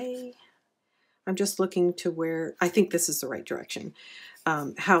either way. I'm just looking to where, I think this is the right direction,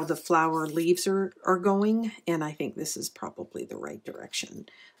 how the flower leaves are going, and I think this is probably the right direction.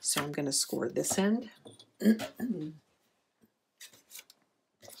 So I'm going to score this end at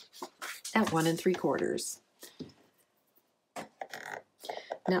 1 3/4.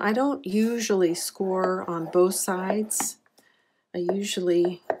 Now I don't usually score on both sides. I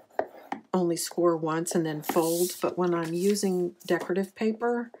usually only score once and then fold, but when I'm using decorative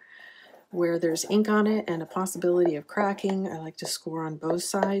paper where there's ink on it and a possibility of cracking, I like to score on both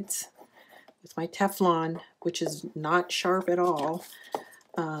sides with my Teflon, which is not sharp at all,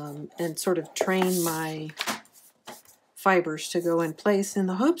 and sort of train my fibers to go in place in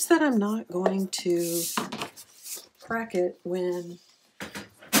the hopes that I'm not going to crack it when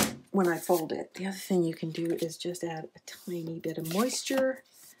I fold it. The other thing you can do is just add a tiny bit of moisture,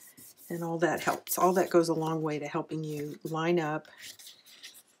 and all that helps. All that goes a long way to helping you line up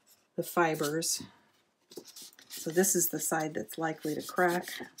the fibers. So this is the side that's likely to crack.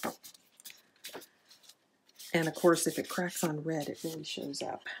 And of course, if it cracks on red, it really shows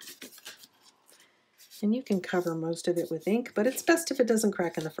up. And you can cover most of it with ink, but it's best if it doesn't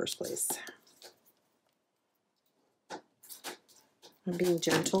crack in the first place. I'm being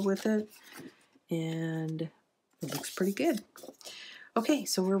gentle with it, and it looks pretty good. Okay,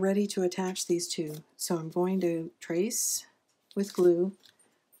 so we're ready to attach these two. So I'm going to trace with glue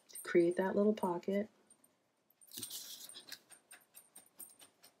to create that little pocket.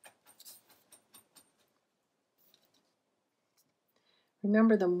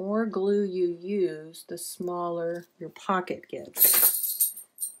 Remember, the more glue you use, the smaller your pocket gets,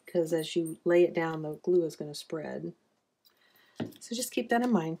 because as you lay it down, the glue is going to spread. So just keep that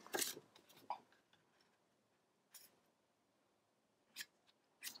in mind.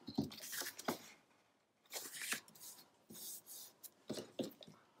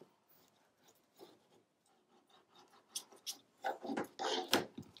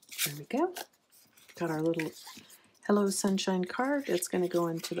 There we go. Got our little Hello Sunshine card that's going to go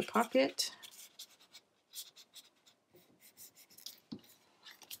into the pocket.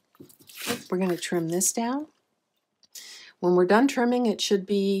 We're going to trim this down. When we're done trimming, it should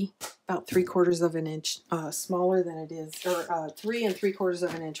be about 3/4 of an inch smaller than it is, or 3 3/4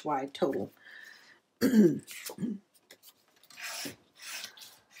 of an inch wide total.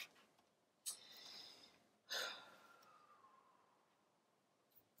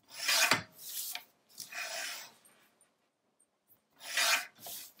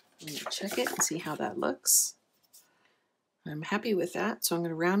 Check it and see how that looks. I'm happy with that, so I'm going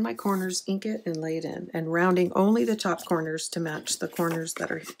to round my corners, ink it, and lay it in, and rounding only the top corners to match the corners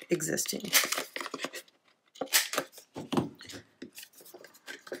that are existing.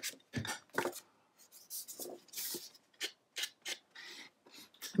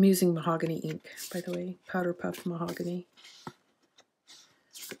 I'm using mahogany ink, by the way, Powder Puff Mahogany.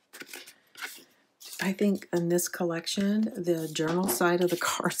 I think in this collection, the journal side of the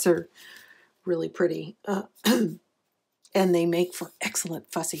cards are really pretty. And they make for excellent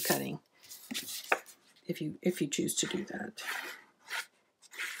fussy cutting if you choose to do that.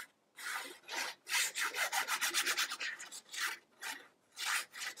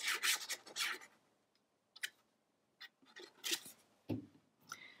 A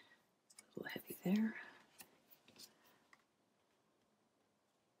little heavy there.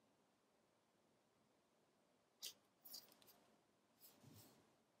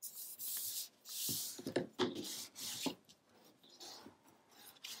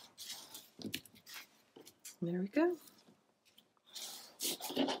 There we go.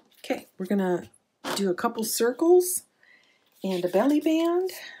 Okay, we're gonna do a couple circles and a belly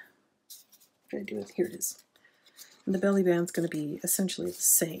band. What did I do with, here it is. And the belly band's gonna be essentially the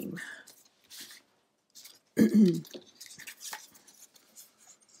same.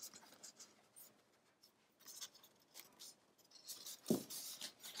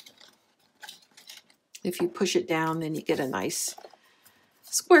 If you push it down, then you get a nice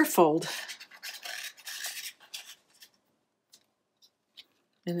square fold.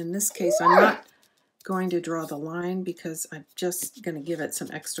 And in this case, I'm not going to draw the line because I'm just going to give it some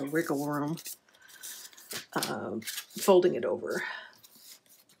extra wiggle room, folding it over.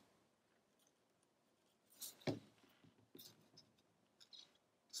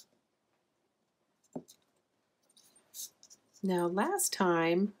 Now, last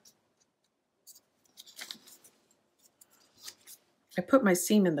time, I put my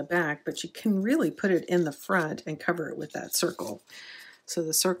seam in the back, but you can really put it in the front and cover it with that circle. So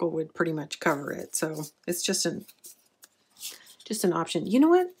the circle would pretty much cover it. So it's just an option. You know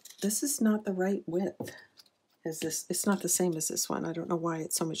what? This is not the right width as this. It's not the same as this one. I don't know why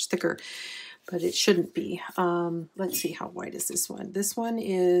it's so much thicker, but it shouldn't be. Let's see, how wide is this one? This one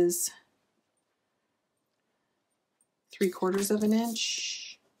is 3/4 of an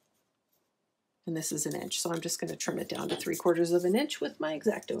inch. And this is an inch. So I'm just going to trim it down to 3/4 of an inch with my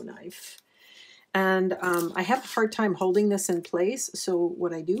X-Acto knife. And I have a hard time holding this in place. So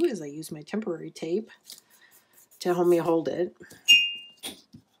what I do is I use my temporary tape to help me hold it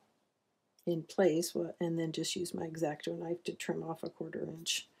in place, and then just use my X-Acto knife to trim off 1/4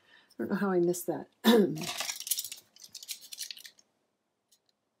 inch. I don't know how I missed that.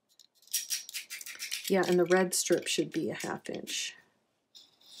 Yeah, and the red strip should be 1/2 inch.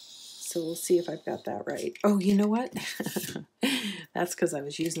 So we'll see if I've got that right. Oh, you know what? That's because I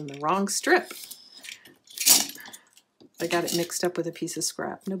was using the wrong strip. I got it mixed up with a piece of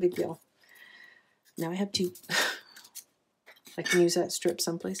scrap. No big deal. Now I have two. I can use that strip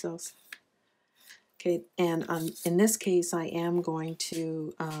someplace else. Okay, and in this case, I am going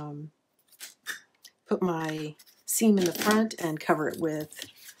to put my seam in the front and cover it with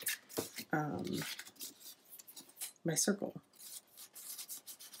my circle.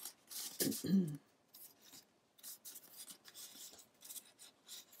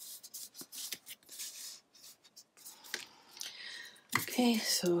 Okay,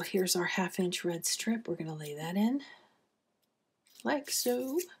 so here's our 1/2 inch red strip. We're going to lay that in like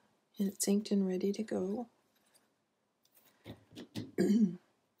so, and it's inked and ready to go.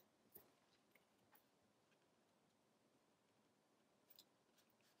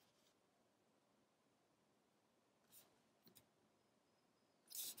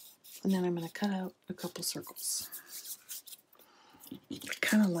 And then I'm going to cut out a couple circles. I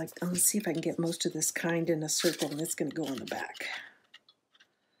kind of like, I'm going to see if I can get most of this kind in a circle, and it's going to go on the back.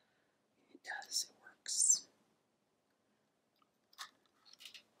 It does, it works.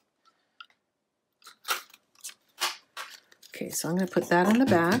 Okay, so I'm going to put that on the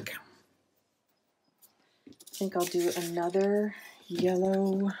back. I think I'll do another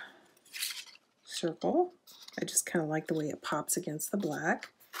yellow circle. I just kind of like the way it pops against the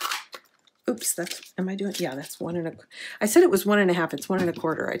black. Oops, that's, am I doing, yeah, that's 1 1/4. I said it was 1 1/2, it's 1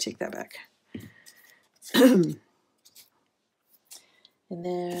 1/4. I take that back. And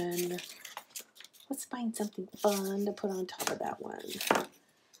then let's find something fun to put on top of that one.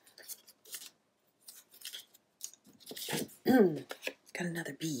 Got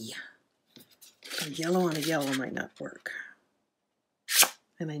another bee. A yellow on a yellow might not work.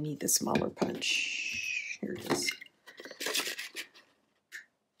 And I need the smaller punch. Here it is.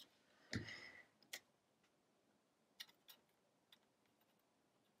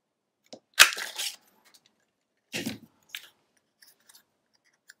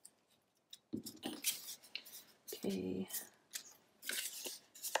 Okay.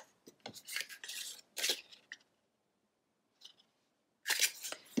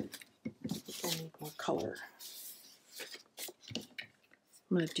 I need more color.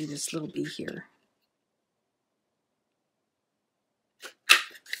 I'm going to do this little bee here.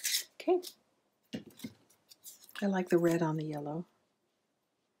 Okay. I like the red on the yellow.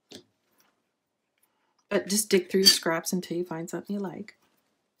 But just dig through the scraps until you find something you like.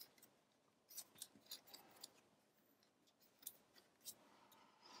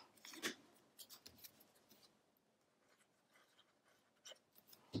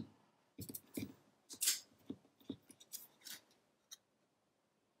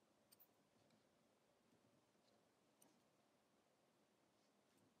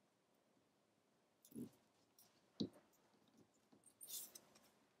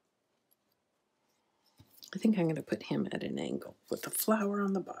 I think I'm going to put him at an angle with the flower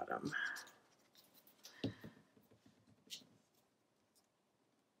on the bottom.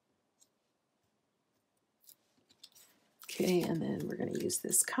 Okay, and then we're going to use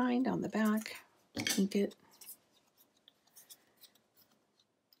this kind on the back, ink it.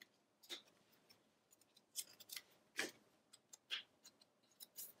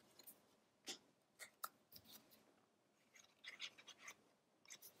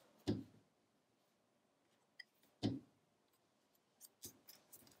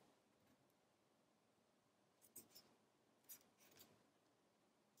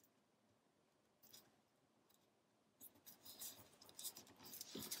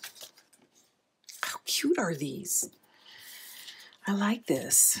 How cute are these? I like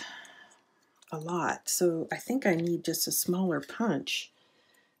this a lot. So I think I need just a smaller punch,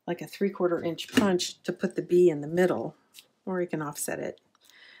 like a 3/4 inch punch to put the bee in the middle, or you can offset it.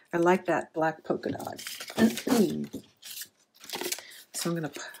 I like that black polka dot. So I'm going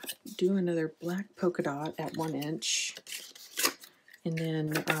to do another black polka dot at 1 inch. And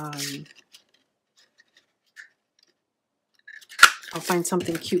then I'll find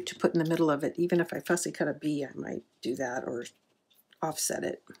something cute to put in the middle of it. Even if I fussy cut a bee, I might do that or offset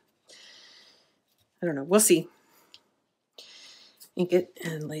it. I don't know. We'll see. Ink it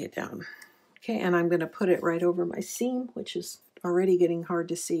and lay it down. Okay, and I'm going to put it right over my seam, which is already getting hard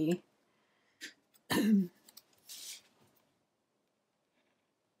to see.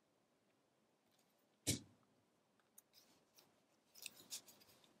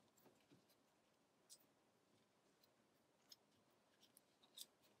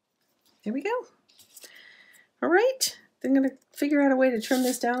 There we go. All right, I'm going to figure out a way to trim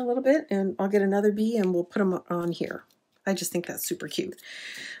this down a little bit, and I'll get another bee and we'll put them on here. I just think that's super cute.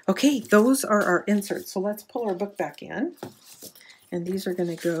 Okay, those are our inserts. So let's pull our book back in, and these are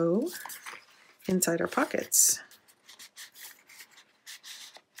going to go inside our pockets.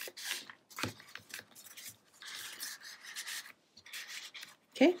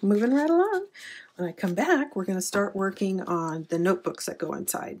 Okay, moving right along. When I come back, we're going to start working on the notebooks that go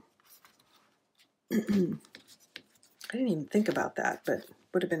inside. I didn't even think about that, but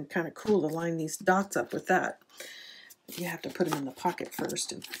would have been kind of cool to line these dots up with that. You have to put them in the pocket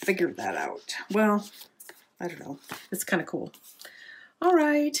first and figure that out. Well, I don't know. It's kind of cool. All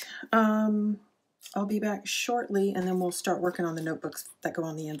right. I'll be back shortly, and then we'll start working on the notebooks that go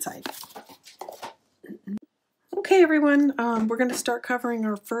on the inside. Okay, everyone. We're going to start covering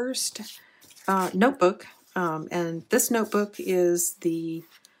our first notebook, and this notebook is the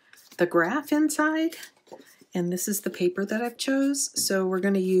graph inside, and this is the paper that I've chose. So we're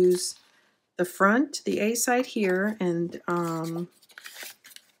going to use the front, the A side here, and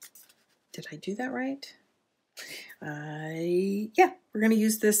did I do that right? Yeah, we're going to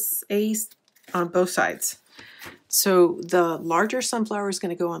use this A on both sides. So the larger sunflower is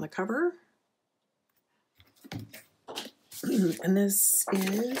going to go on the cover, and this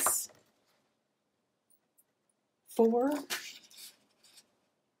is 4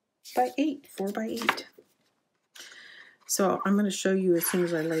 by 8. So I'm going to show you as soon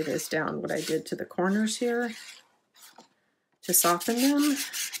as I lay this down what I did to the corners here to soften them.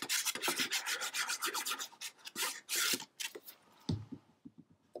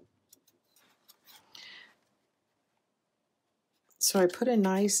 So I put a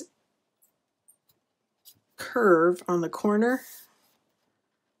nice curve on the corner,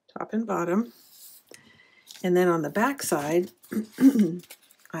 top and bottom, and then on the back side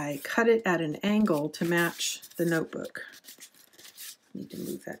I cut it at an angle to match the notebook. I need to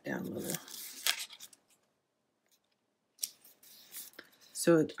move that down a little.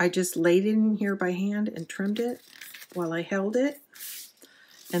 So I just laid it in here by hand and trimmed it while I held it,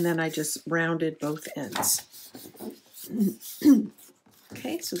 and then I just rounded both ends.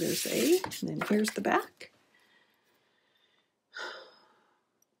 Okay, so there's the A, and then here's the back.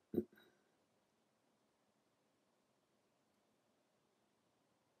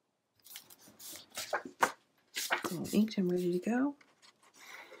 All inked and ready to go.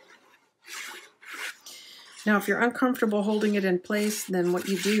 Now, if you're uncomfortable holding it in place, then what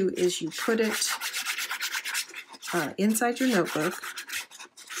you do is you put it inside your notebook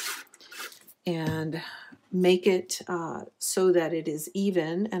and make it so that it is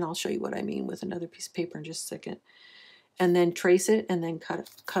even, and I'll show you what I mean with another piece of paper in just a second, and then trace it and then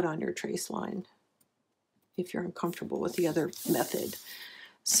cut on your trace line if you're uncomfortable with the other method.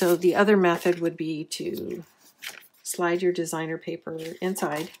 So the other method would be to slide your designer paper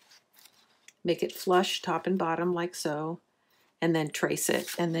inside, make it flush top and bottom like so, and then trace it,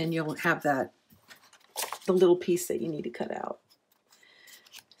 and then you'll have the little piece that you need to cut out.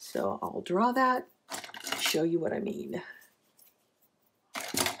 So I'll draw that, show you what I mean.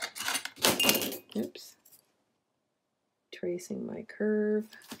 Oops. Tracing my curve.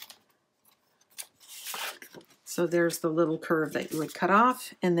 So there's the little curve that you would cut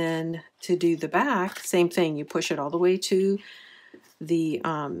off. And then to do the back, same thing. You push it all the way to the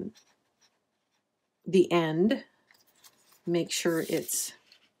end. Make sure it's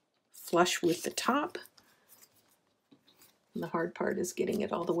flush with the top. And the hard part is getting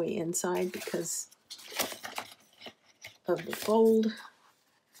it all the way inside because of the fold.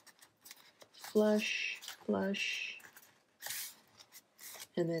 Flush, flush,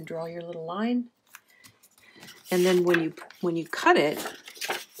 and then draw your little line. And then when you cut it,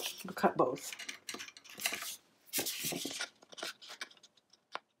 you cut both.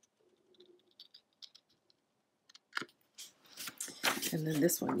 And then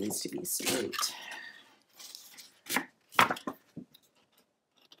this one needs to be straight.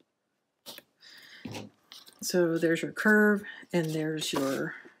 So there's your curve and there's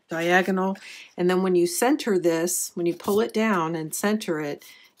your diagonal. And then when you center this, when you pull it down and center it,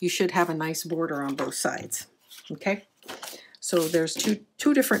 you should have a nice border on both sides. Okay? So there's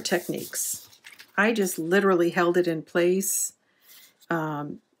two different techniques. I just literally held it in place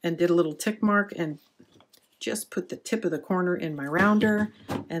and did a little tick mark and just put the tip of the corner in my rounder,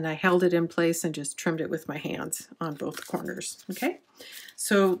 and I held it in place and just trimmed it with my hands on both corners. Okay,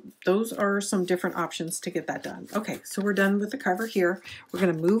 so those are some different options to get that done. Okay, so we're done with the cover here. We're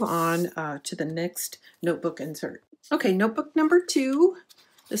going to move on to the next notebook insert. Okay, notebook number 2.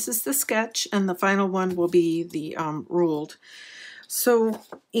 This is the sketch, and the final one will be the ruled. So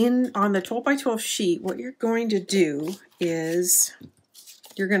on the 12 by 12 sheet, what you're going to do is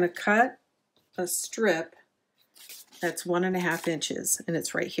you're going to cut a strip that's 1.5 inches, and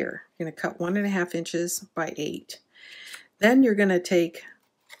it's right here. You're going to cut 1.5 inches by 8. Then you're going to take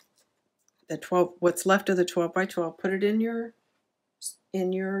the 12, what's left of the 12 by 12, put it in your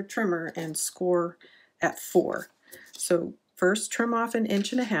trimmer and score at 4. So first trim off 1.5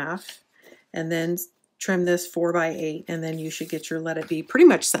 inches, and then trim this 4 by 8, and then you should get your let it be pretty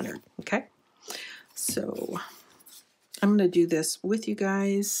much centered. Okay, so I'm going to do this with you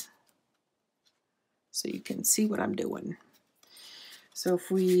guys so you can see what I'm doing. So if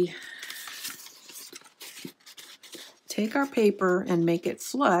we take our paper and make it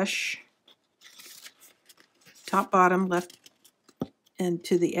flush, top, bottom, left, and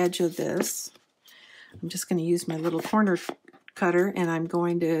to the edge of this, I'm just going to use my little corner cutter, and I'm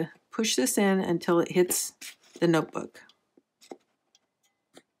going to push this in until it hits the notebook.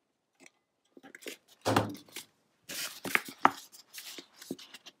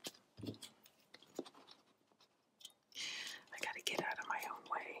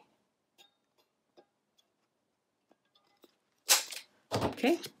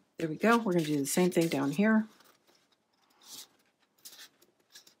 Okay, there we go. We're going to do the same thing down here.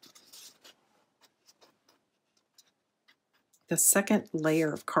 The second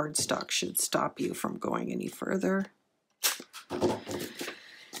layer of cardstock should stop you from going any further.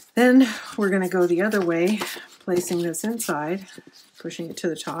 Then we're going to go the other way, placing this inside, pushing it to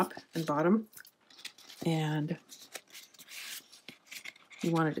the top and bottom. And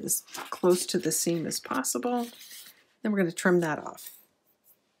you want it as close to the seam as possible. Then we're going to trim that off.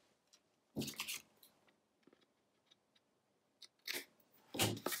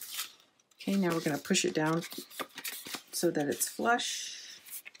 Okay, now we're going to push it down so that it's flush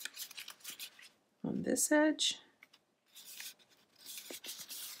on this edge.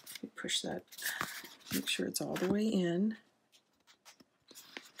 Push that, make sure it's all the way in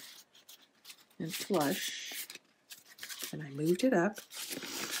and flush. And I moved it up.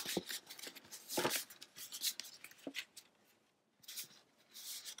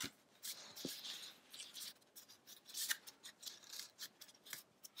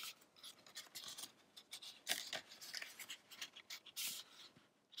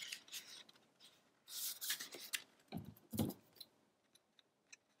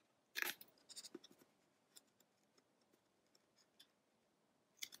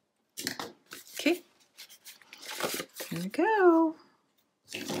 Okay, there we go.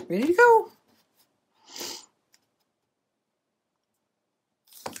 Ready to go.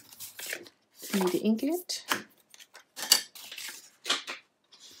 Need to ink it.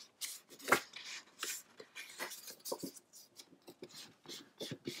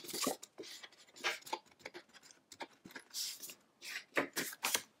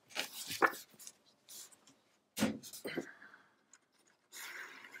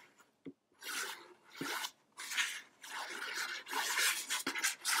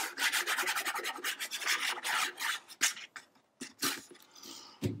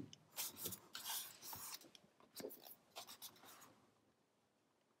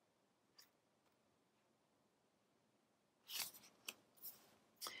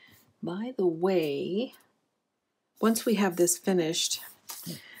 By the way, once we have this finished,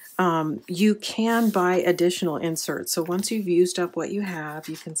 you can buy additional inserts. So once you've used up what you have,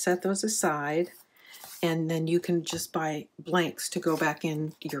 you can set those aside, and then you can just buy blanks to go back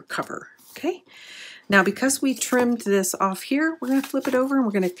in your cover. Okay. Now, because we trimmed this off here, we're going to flip it over and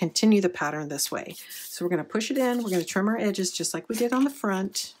we're going to continue the pattern this way. So we're going to push it in. We're going to trim our edges just like we did on the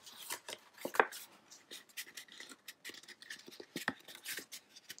front.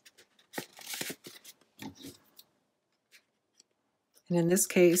 And in this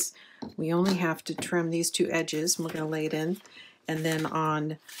case, we only have to trim these two edges, and we're going to lay it in. And then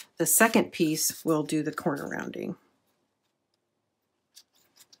on the second piece, we'll do the corner rounding.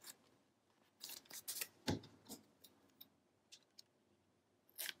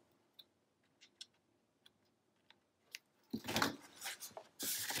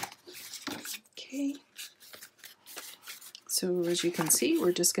 Okay. So as you can see,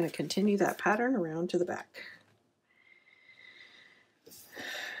 we're just going to continue that pattern around to the back.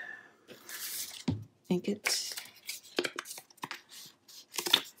 Ink it.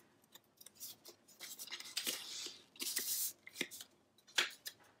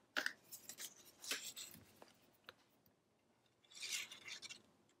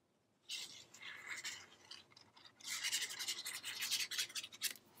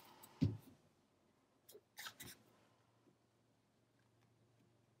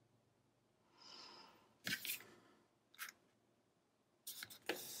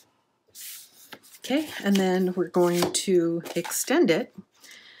 Okay, and then we're going to extend it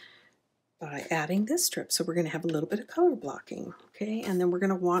by adding this strip. So we're going to have a little bit of color blocking. Okay, and then we're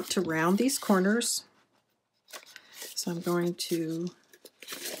going to want to round these corners. So I'm going to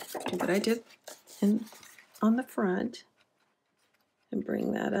do what I did on the front and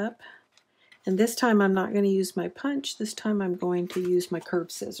bring that up. And this time I'm not going to use my punch. This time I'm going to use my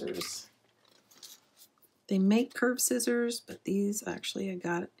curved scissors. They make curved scissors, but these actually I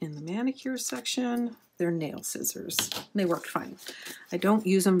got in the manicure section. They're nail scissors. They worked fine. I don't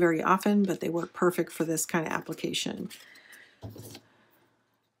use them very often, but they work perfect for this kind of application.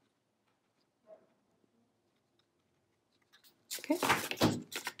 Okay,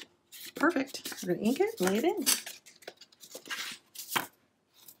 perfect. We're going to ink it, lay it in.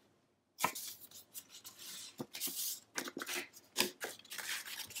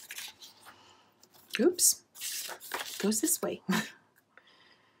 Oops, goes this way.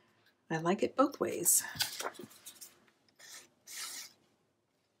 I like it both ways.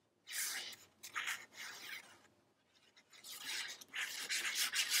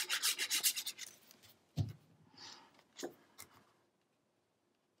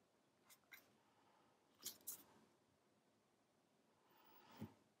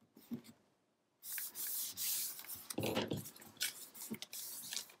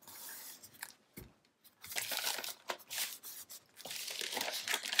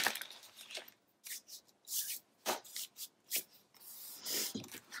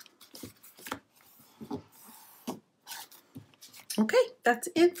 Okay, that's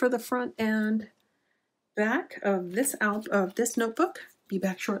it for the front and back of this notebook. Be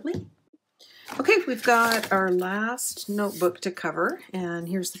back shortly. Okay, we've got our last notebook to cover, and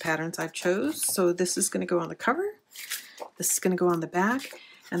here's the patterns I've chose. So this is going to go on the cover. This is going to go on the back,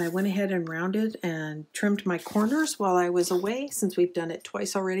 and I went ahead and rounded and trimmed my corners while I was away, since we've done it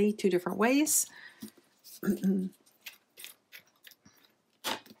twice already, 2 different ways.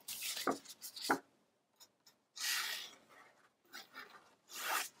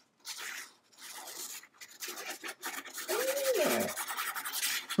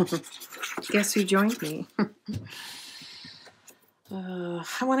 Guess who joined me? I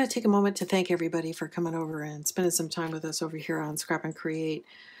want to take a moment to thank everybody for coming over and spending some time with us over here on Scrap and Create.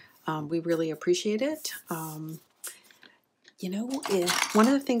 We really appreciate it. You know, one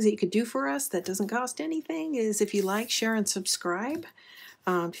of the things that you could do for us that doesn't cost anything is if you like, share, and subscribe.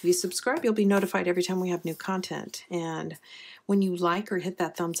 If you subscribe, you'll be notified every time we have new content. And when you like or hit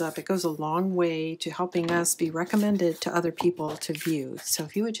that thumbs up, it goes a long way to helping us be recommended to other people to view. So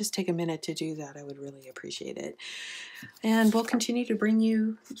if you would just take a minute to do that, I would really appreciate it. And we'll continue to bring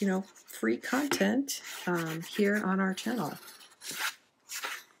you, free content here on our channel.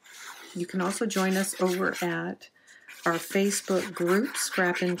 You can also join us over at our Facebook group,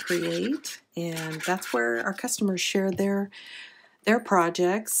 Scrap and Create, and that's where our customers share their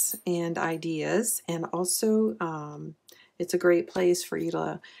projects and ideas. And also, it's a great place for you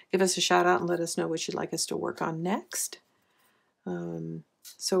to give us a shout out and let us know what you'd like us to work on next.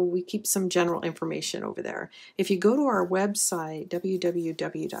 So we keep some general information over there. If you go to our website,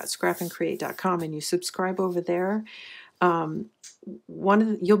 www.scrapandcreate.com, and you subscribe over there,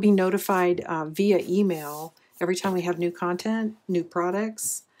 You'll be notified via email every time we have new content, new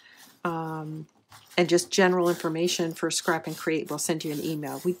products, and just general information for Scrap and Create. We'll send you an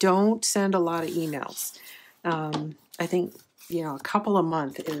email. We don't send a lot of emails. I think, a couple a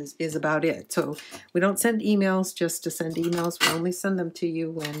month is about it. So we don't send emails just to send emails. We only send them to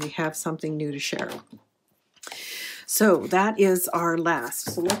you when we have something new to share. So that is our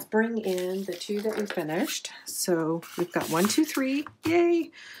last. So let's bring in the 2 that we finished. So we've got 1, 2, 3.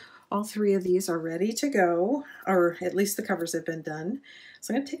 Yay! All 3 of these are ready to go, or at least the covers have been done.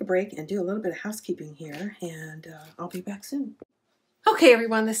 So I'm going to take a break and do a little bit of housekeeping here, and I'll be back soon. Okay,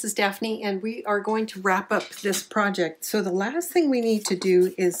 everyone, this is Daphne, and we are going to wrap up this project. So the last thing we need to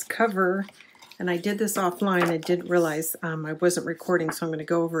do is cover, and I did this offline. I didn't realize I wasn't recording, so I'm going to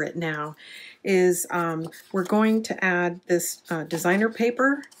go over it now, is we're going to add this designer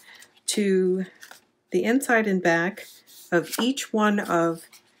paper to the inside and back of each one of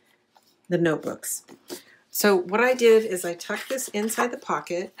the notebooks. So what I did is I tucked this inside the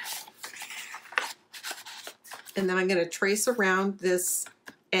pocket, and then I'm going to trace around this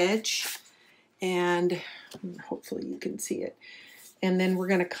edge, and hopefully you can see it. And then we're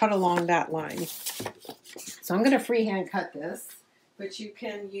going to cut along that line. So I'm going to freehand cut this, but you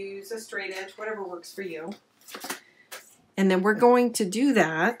can use a straight edge, whatever works for you. And then we're going to do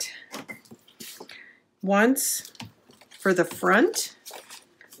that once for the front,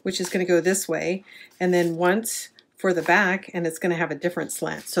 which is going to go this way, and then once for the back, and it's going to have a different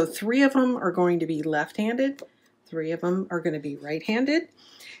slant. So 3 of them are going to be left-handed, 3 of them are going to be right-handed,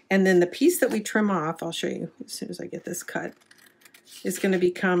 and then the piece that we trim off, I'll show you as soon as I get this cut, is going to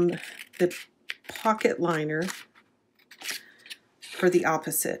become the pocket liner for the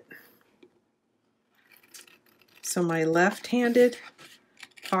opposite. So my left-handed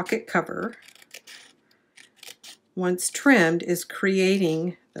pocket cover, once trimmed, is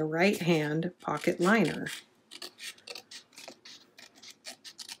creating the right-hand pocket liner.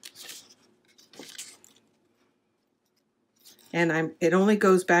 And it only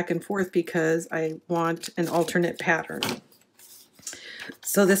goes back and forth because I want an alternate pattern.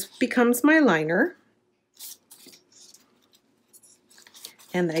 So this becomes my liner.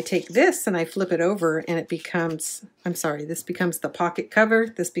 And I take this and I flip it over, and it becomes, this becomes the pocket cover,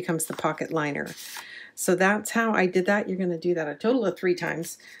 this becomes the pocket liner. So that's how I did that. You're going to do that a total of 3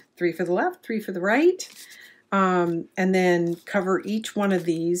 times. 3 for the left, 3 for the right, and then cover each one of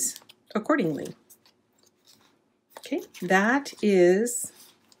these accordingly. Okay, that is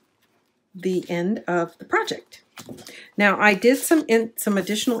the end of the project. Now I did some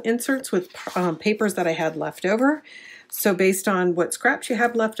additional inserts with papers that I had left over. So based on what scraps you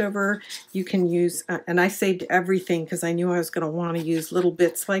have left over, you can use, and I saved everything because I knew I was going to want to use little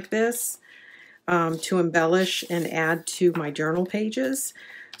bits like this to embellish and add to my journal pages.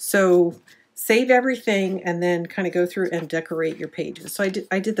 So save everything and then kind of go through and decorate your pages. So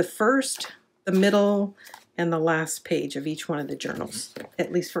I did the first, the middle, and the last page of each one of the journals,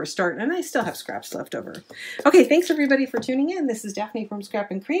 at least for a start, and I still have scraps left over. Okay, thanks everybody for tuning in. This is Daphne from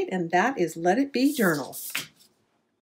Scrap and Create, and that is Let It Be Journal.